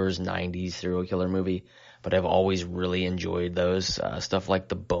by-the-numbers 90s serial killer movie, but I've always really enjoyed those. Stuff like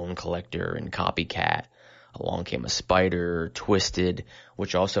The Bone Collector and Copycat. Along Came a Spider, Twisted,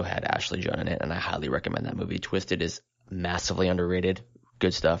 which also had Ashley Judd in it, and I highly recommend that movie. Twisted is massively underrated.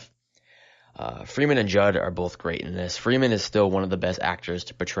 Good stuff. Freeman and Judd are both great in this. Freeman is still one of the best actors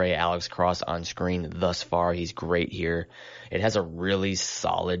to portray Alex Cross on screen thus far. He's great here. It has a really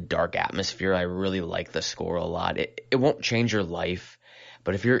solid, dark atmosphere. I really like the score a lot. It won't change your life,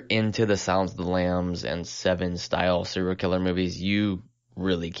 but if you're into the Silence of the Lambs and Seven style serial killer movies, you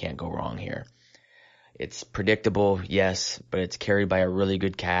really can't go wrong here. It's predictable, yes, but it's carried by a really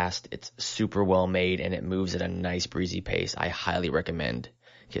good cast. It's super well made, and it moves at a nice breezy pace. I highly recommend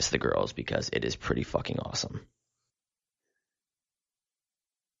Kiss the Girls because it is pretty fucking awesome.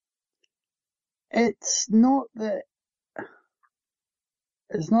 It's not that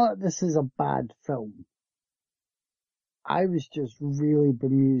this is a bad film. I was just really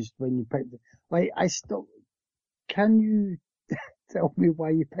bemused when you picked it. Can you tell me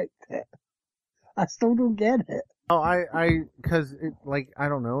why you picked it? I still don't get it. Oh, cause it, I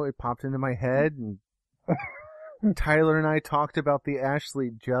don't know, it popped into my head and Tyler and I talked about the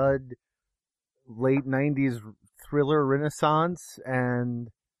Ashley Judd late 90s thriller renaissance and,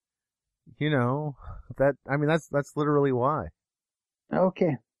 that's literally why.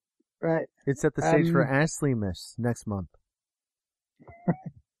 Okay. Right. It set the stage for Ashley Miss next month.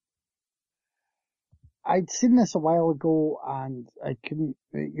 I'd seen this a while ago and I couldn't,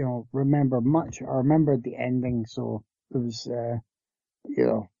 remember much. I remembered the ending, so there was,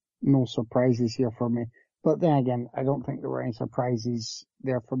 no surprises here for me. But then again, I don't think there were any surprises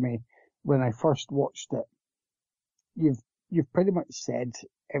there for me when I first watched it. you've pretty much said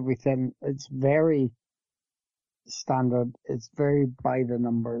everything. It's very standard. It's very by the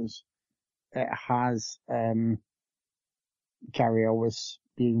numbers. It has Carrie Ellis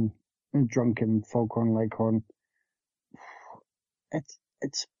being drunk in Foghorn Leghorn.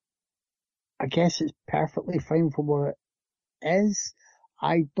 It's I guess it's perfectly fine for what it is.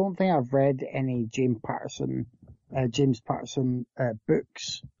 I don't think I've read any James Patterson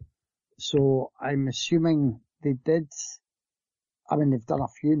books, so I'm assuming they did. I mean, they've done a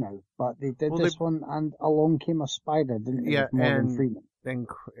few now, but they did this one, and Along Came a Spider, didn't they? Yeah, with Morgan Freeman.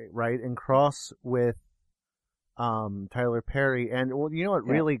 And cross with Tyler Perry. And well, you know what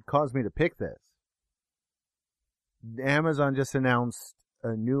really caused me to pick this? Amazon just announced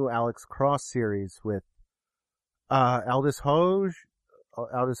a new Alex Cross series with Aldous Hodge,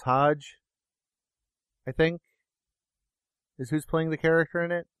 I think, is who's playing the character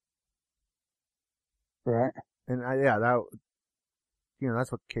in it. Right. And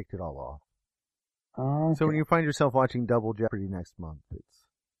that's what kicked it all off. Okay. So when you find yourself watching Double Jeopardy next month,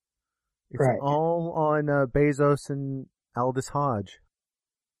 it's right. all on Bezos and Aldous Hodge.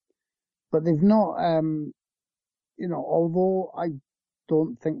 But they've not, although I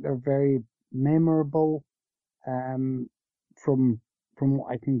don't think they're very memorable, from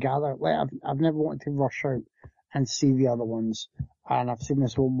what I can gather. Like I've never wanted to rush out and see the other ones, and I've seen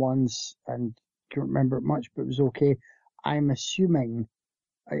this one once and can't remember it much, but it was okay. I'm assuming,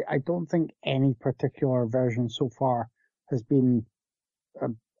 I don't think any particular version so far has been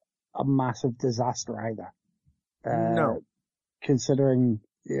a massive disaster either. No. Considering,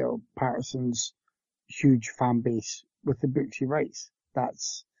 Patterson's huge fan base with the books he writes.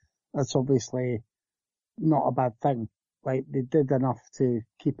 That's obviously not a bad thing. Like, they did enough to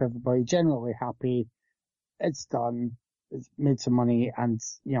keep everybody generally happy. It's done. It's made some money, and,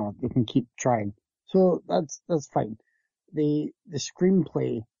 they can keep trying. So that's fine. The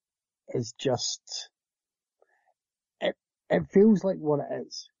screenplay is just, it feels like what it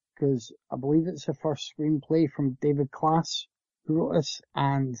is, because I believe it's the first screenplay from David Klass who wrote this,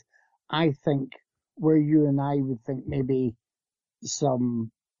 and I think where you and I would think maybe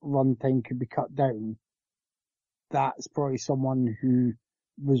some runtime could be cut down, that's probably someone who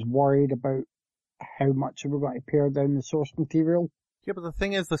was worried about how much they were going to pare down the source material. Yeah, but the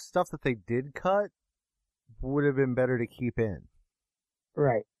thing is, the stuff that they did cut would have been better to keep in.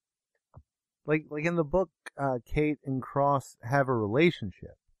 Right. Like in the book, Kate and Cross have a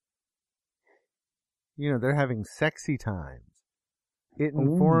relationship. They're having sexy times. It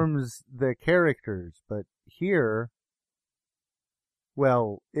informs the characters, but here,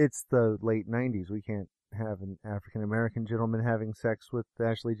 well, it's the late 90s. We can't have an African-American gentleman having sex with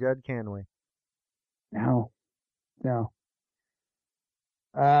Ashley Judd, can we? No.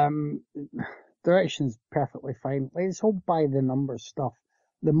 Direction's perfectly fine. Like, this whole by the numbers stuff,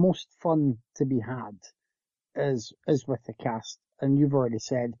 the most fun to be had is with the cast. And you've already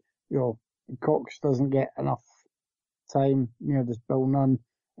said, Cox doesn't get enough time. There's Bill Nunn.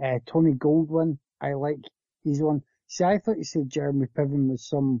 Tony Goldwyn, I like. He's one. See, I thought you said Jeremy Piven was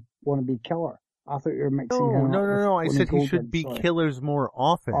some wannabe killer. I thought you were mixing him up. No. I said he should be killers more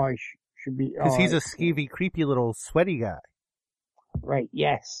often. Oh, he should be. Because he's a skeevy, creepy little sweaty guy. Right,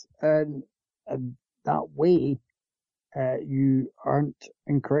 yes. And that way, you aren't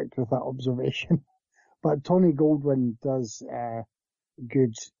incorrect with that observation. But Tony Goldwyn does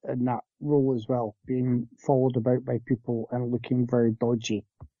good in that role as well, being followed about by people and looking very dodgy.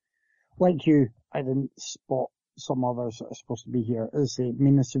 Like you, I didn't spot some others that are supposed to be here. As I say,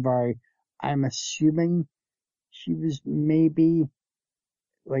 Mina Suvari, I'm assuming she was maybe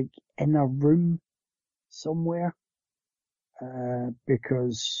like in a room somewhere,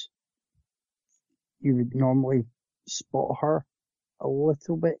 because you would normally spot her a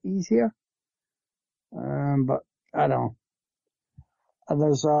little bit easier. But I don't know. And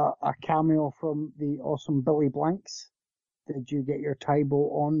there's a cameo from the awesome Billy Blanks. Did you get your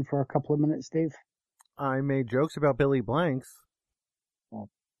Tybo on for a couple of minutes, Dave? I made jokes about Billy Blanks. Well,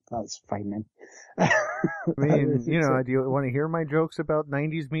 that's fine then. I mean, do you want to hear my jokes about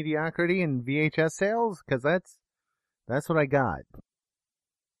 90s mediocrity and VHS sales? Because that's what I got.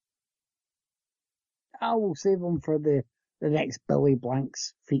 I will save them for the next Billy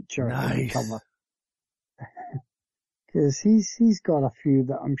Blanks feature. Nice. Cover. Because he's got a few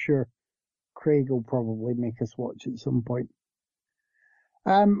that I'm sure Craig will probably make us watch at some point.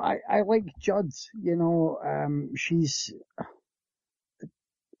 I like Judd,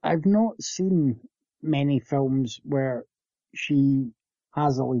 I've not seen many films where she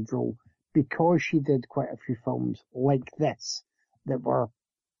has a lead role, because she did quite a few films like this that were,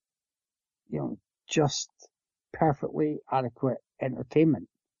 just perfectly adequate entertainment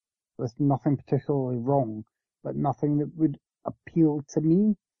with nothing particularly wrong, but nothing that would appeal to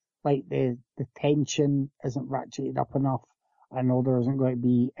me. Like the tension isn't ratcheted up enough. I know there isn't going to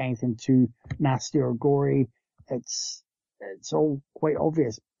be anything too nasty or gory. It's all quite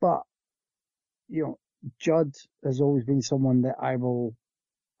obvious. But, you know, Judd has always been someone that I will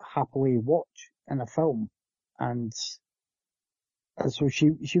happily watch in a film. And so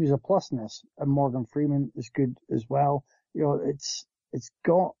she was a plus in this. And Morgan Freeman is good as well. You know, it's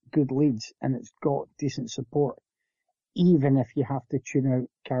got good leads and it's got decent support, even if you have to tune out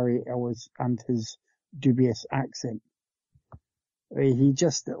Cary Elwes and his dubious accent. He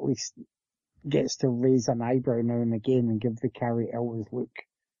just at least gets to raise an eyebrow now and again and give the Cary Elwes look.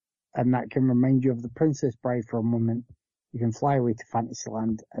 And that can remind you of The Princess Bride for a moment. You can fly away to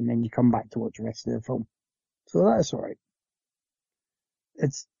Fantasyland and then you come back to watch the rest of the film. So that's alright.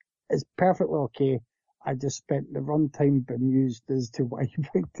 It's perfectly okay. I just spent the runtime bemused as to why you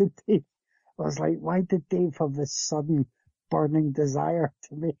picked Dave. I was like, why did Dave have this sudden burning desire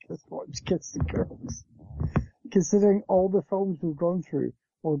to make us watch Kiss the Girls? Considering all the films we've gone through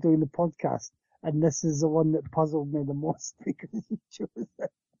while doing the podcast, and this is the one that puzzled me the most because you chose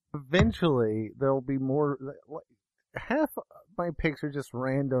it. Eventually, there'll be more. Half my picks are just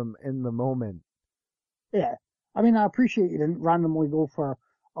random in the moment. Yeah. I mean, I appreciate you didn't randomly go for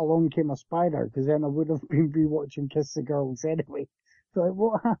Along Came a Spider, because then I would have been rewatching Kiss the Girls anyway. So like,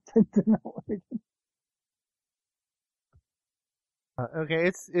 what happened to that one? Okay,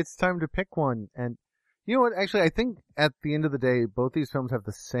 it's time to pick one. And you know what? Actually, I think at the end of the day, both these films have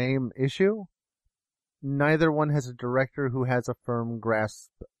the same issue. Neither one has a director who has a firm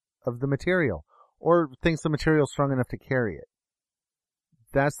grasp of the material or thinks the material is strong enough to carry it.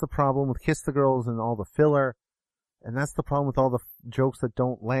 That's the problem with Kiss the Girls and all the filler. And that's the problem with all the jokes that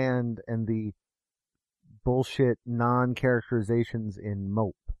don't land and the bullshit non-characterizations in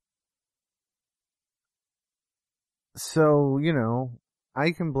Mope. So, you know,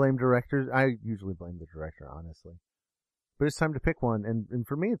 I can blame directors. I usually blame the director, honestly. But it's time to pick one. And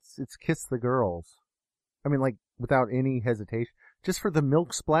for me, it's Kiss the Girls. I mean, like, without any hesitation. Just for the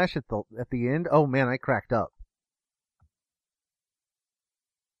milk splash at the end. Oh man, I cracked up.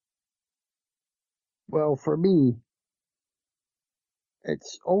 Well, for me,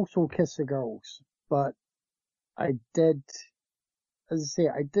 it's also Kiss the Girls, but I did, as I say,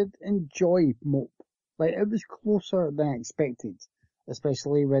 I did enjoy Mope. Like, it was closer than expected,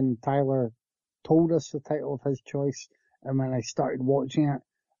 especially when Tyler told us the title of his choice and when I started watching it.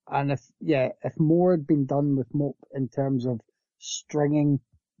 And if more had been done with Mope in terms of stringing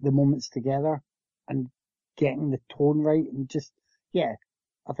the moments together and getting the tone right and just,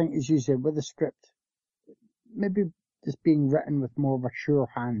 I think as you said, with the script, maybe just being written with more of a sure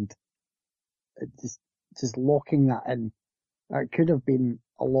hand, just locking that in, that could have been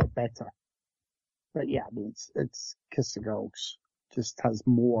a lot better. But yeah, I mean, it's Kiss the Girls, just has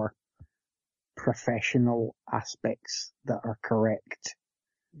more professional aspects that are correct.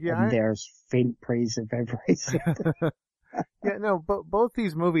 Yeah, and there's faint praise if ever I said it. Yeah, no, but both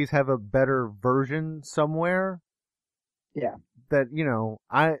these movies have a better version somewhere. Yeah. That, you know,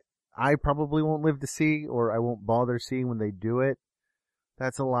 I probably won't live to see, or I won't bother seeing when they do it.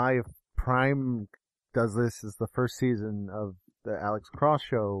 That's a lie. If Prime does this as the first season of the Alex Cross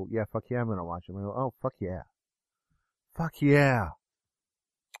show, yeah, fuck yeah, I'm gonna watch it. I'm gonna go, oh, fuck yeah. Fuck yeah.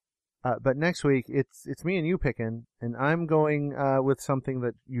 But next week, it's me and you picking, and I'm going, with something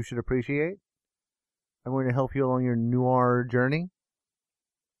that you should appreciate. I'm going to help you along your noir journey.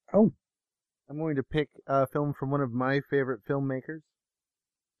 Oh. I'm going to pick a film from one of my favorite filmmakers.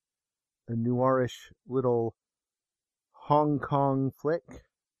 A noirish little Hong Kong flick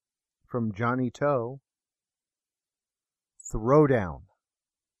from Johnny To. Throwdown.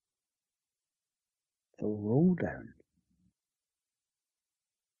 Throwdown.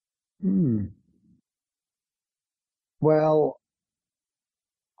 Well,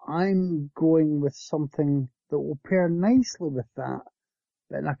 I'm going with something that will pair nicely with that,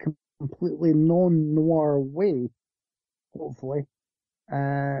 but in a completely non-noir way, hopefully.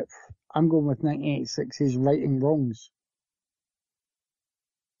 I'm going with 1986's Righting Wrongs.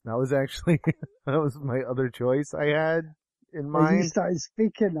 That was actually, that was my other choice I had in mind. When you started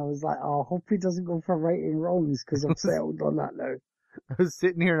speaking, I was like, oh, I hope he doesn't go for Righting Wrongs, because I've settled on that now. I was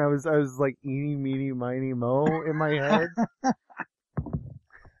sitting here and I was like, eeny, meeny, miny, mo in my head.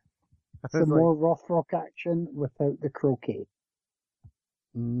 Some more rough rock action without the croquet.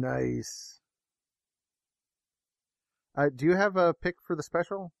 Nice. Do you have a pick for the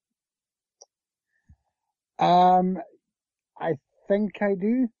special? I think I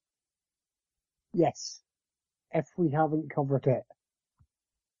do. Yes. if we haven't covered it.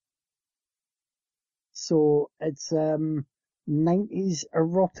 So it's 90s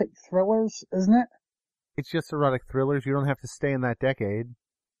erotic thrillers, isn't it? It's just erotic thrillers. You don't have to stay in that decade.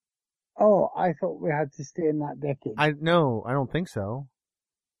 Oh, I thought we had to stay in that decade. No, I don't think so.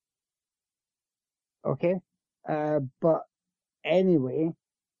 Okay. But anyway,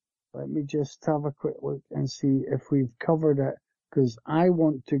 let me just have a quick look and see if we've covered it, because I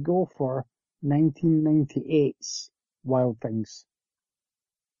want to go for 1998's Wild Things.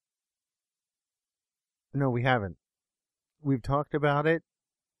 No, we haven't. We've talked about it.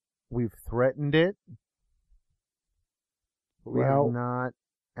 We've threatened it. But we have not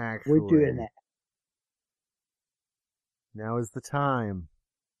actually. We're doing it. Now is the time.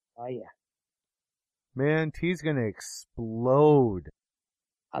 Oh yeah. Man, T's gonna explode.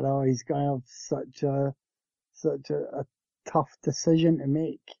 I know he's gonna have such a tough decision to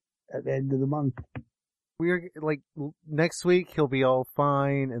make at the end of the month. We're like, next week he'll be all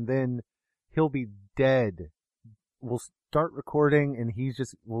fine, and then he'll be dead. We'll start recording, and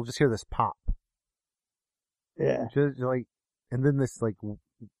we'll just hear this pop. Yeah. Just like, and then this like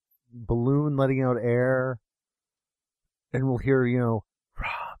balloon letting out air, and we'll hear, Rob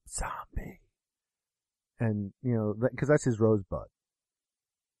Zombie. And, because that's his rosebud.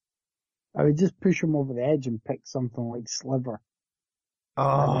 I would just push him over the edge and pick something like Sliver.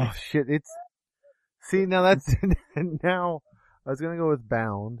 Oh, shit. See, now now I was going to go with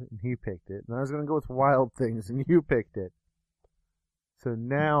Bound, and he picked it. And I was going to go with Wild Things, and you picked it. So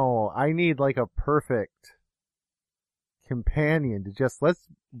now I need like a perfect companion to let's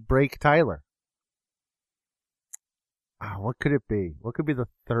break Tyler. What could it be? What could be the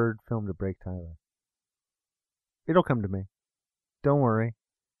third film to break Tyler? It'll come to me. Don't worry.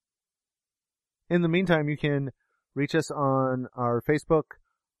 In the meantime, you can reach us on our Facebook,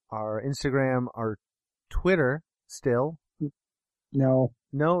 our Instagram, our Twitter still. No.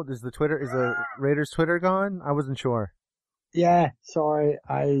 No, is the Raiders Twitter gone? I wasn't sure. Yeah, sorry.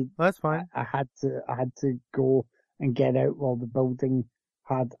 That's fine. I had to go and get out while the building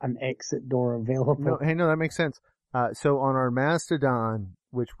had an exit door available. No, that makes sense. So on our Mastodon,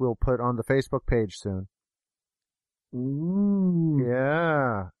 which we'll put on the Facebook page soon. Ooh.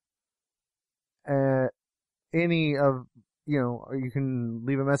 Yeah. Any of, you can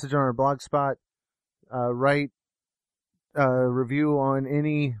leave a message on our blog spot, write a review on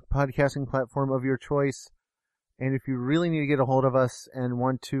any podcasting platform of your choice. And if you really need to get a hold of us and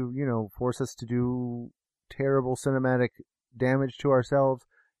want to, force us to do terrible cinematic damage to ourselves,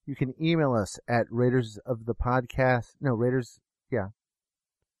 you can email us at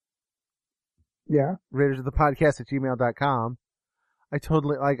RaidersOfThePodcast@gmail.com. I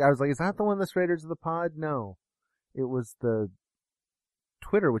was like, is that the one that's Raiders of the Pod? No. It was the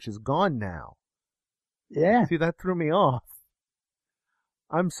Twitter, which is gone now. Yeah. See, that threw me off.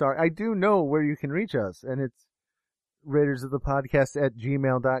 I'm sorry. I do know where you can reach us, and it's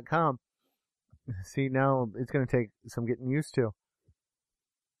RaidersOfThePodcast@gmail.com. See, now it's going to take some getting used to.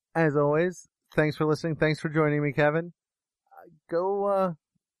 As always, thanks for listening. Thanks for joining me, Kevin. Go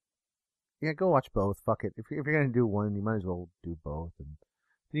watch both. Fuck it. If you're going to do one, you might as well do both. And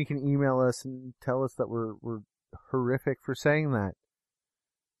then you can email us and tell us that we're horrific for saying that.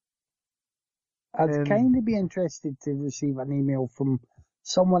 I'd kind of be interested to receive an email from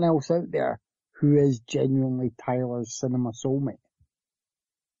someone else out there who is genuinely Tyler's cinema soulmate.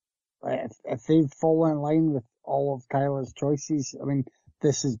 Like, if they've fallen in line with all of Tyler's choices, I mean,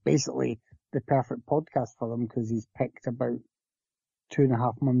 this is basically the perfect podcast for them because he's picked about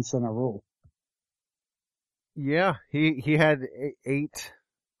 2.5 months in a row. Yeah, he had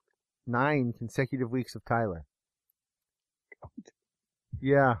 9 consecutive weeks of Tyler.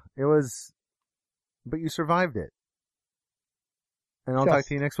 Yeah, it was, but you survived it. And I'll talk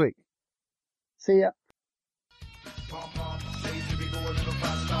to you next week. See ya.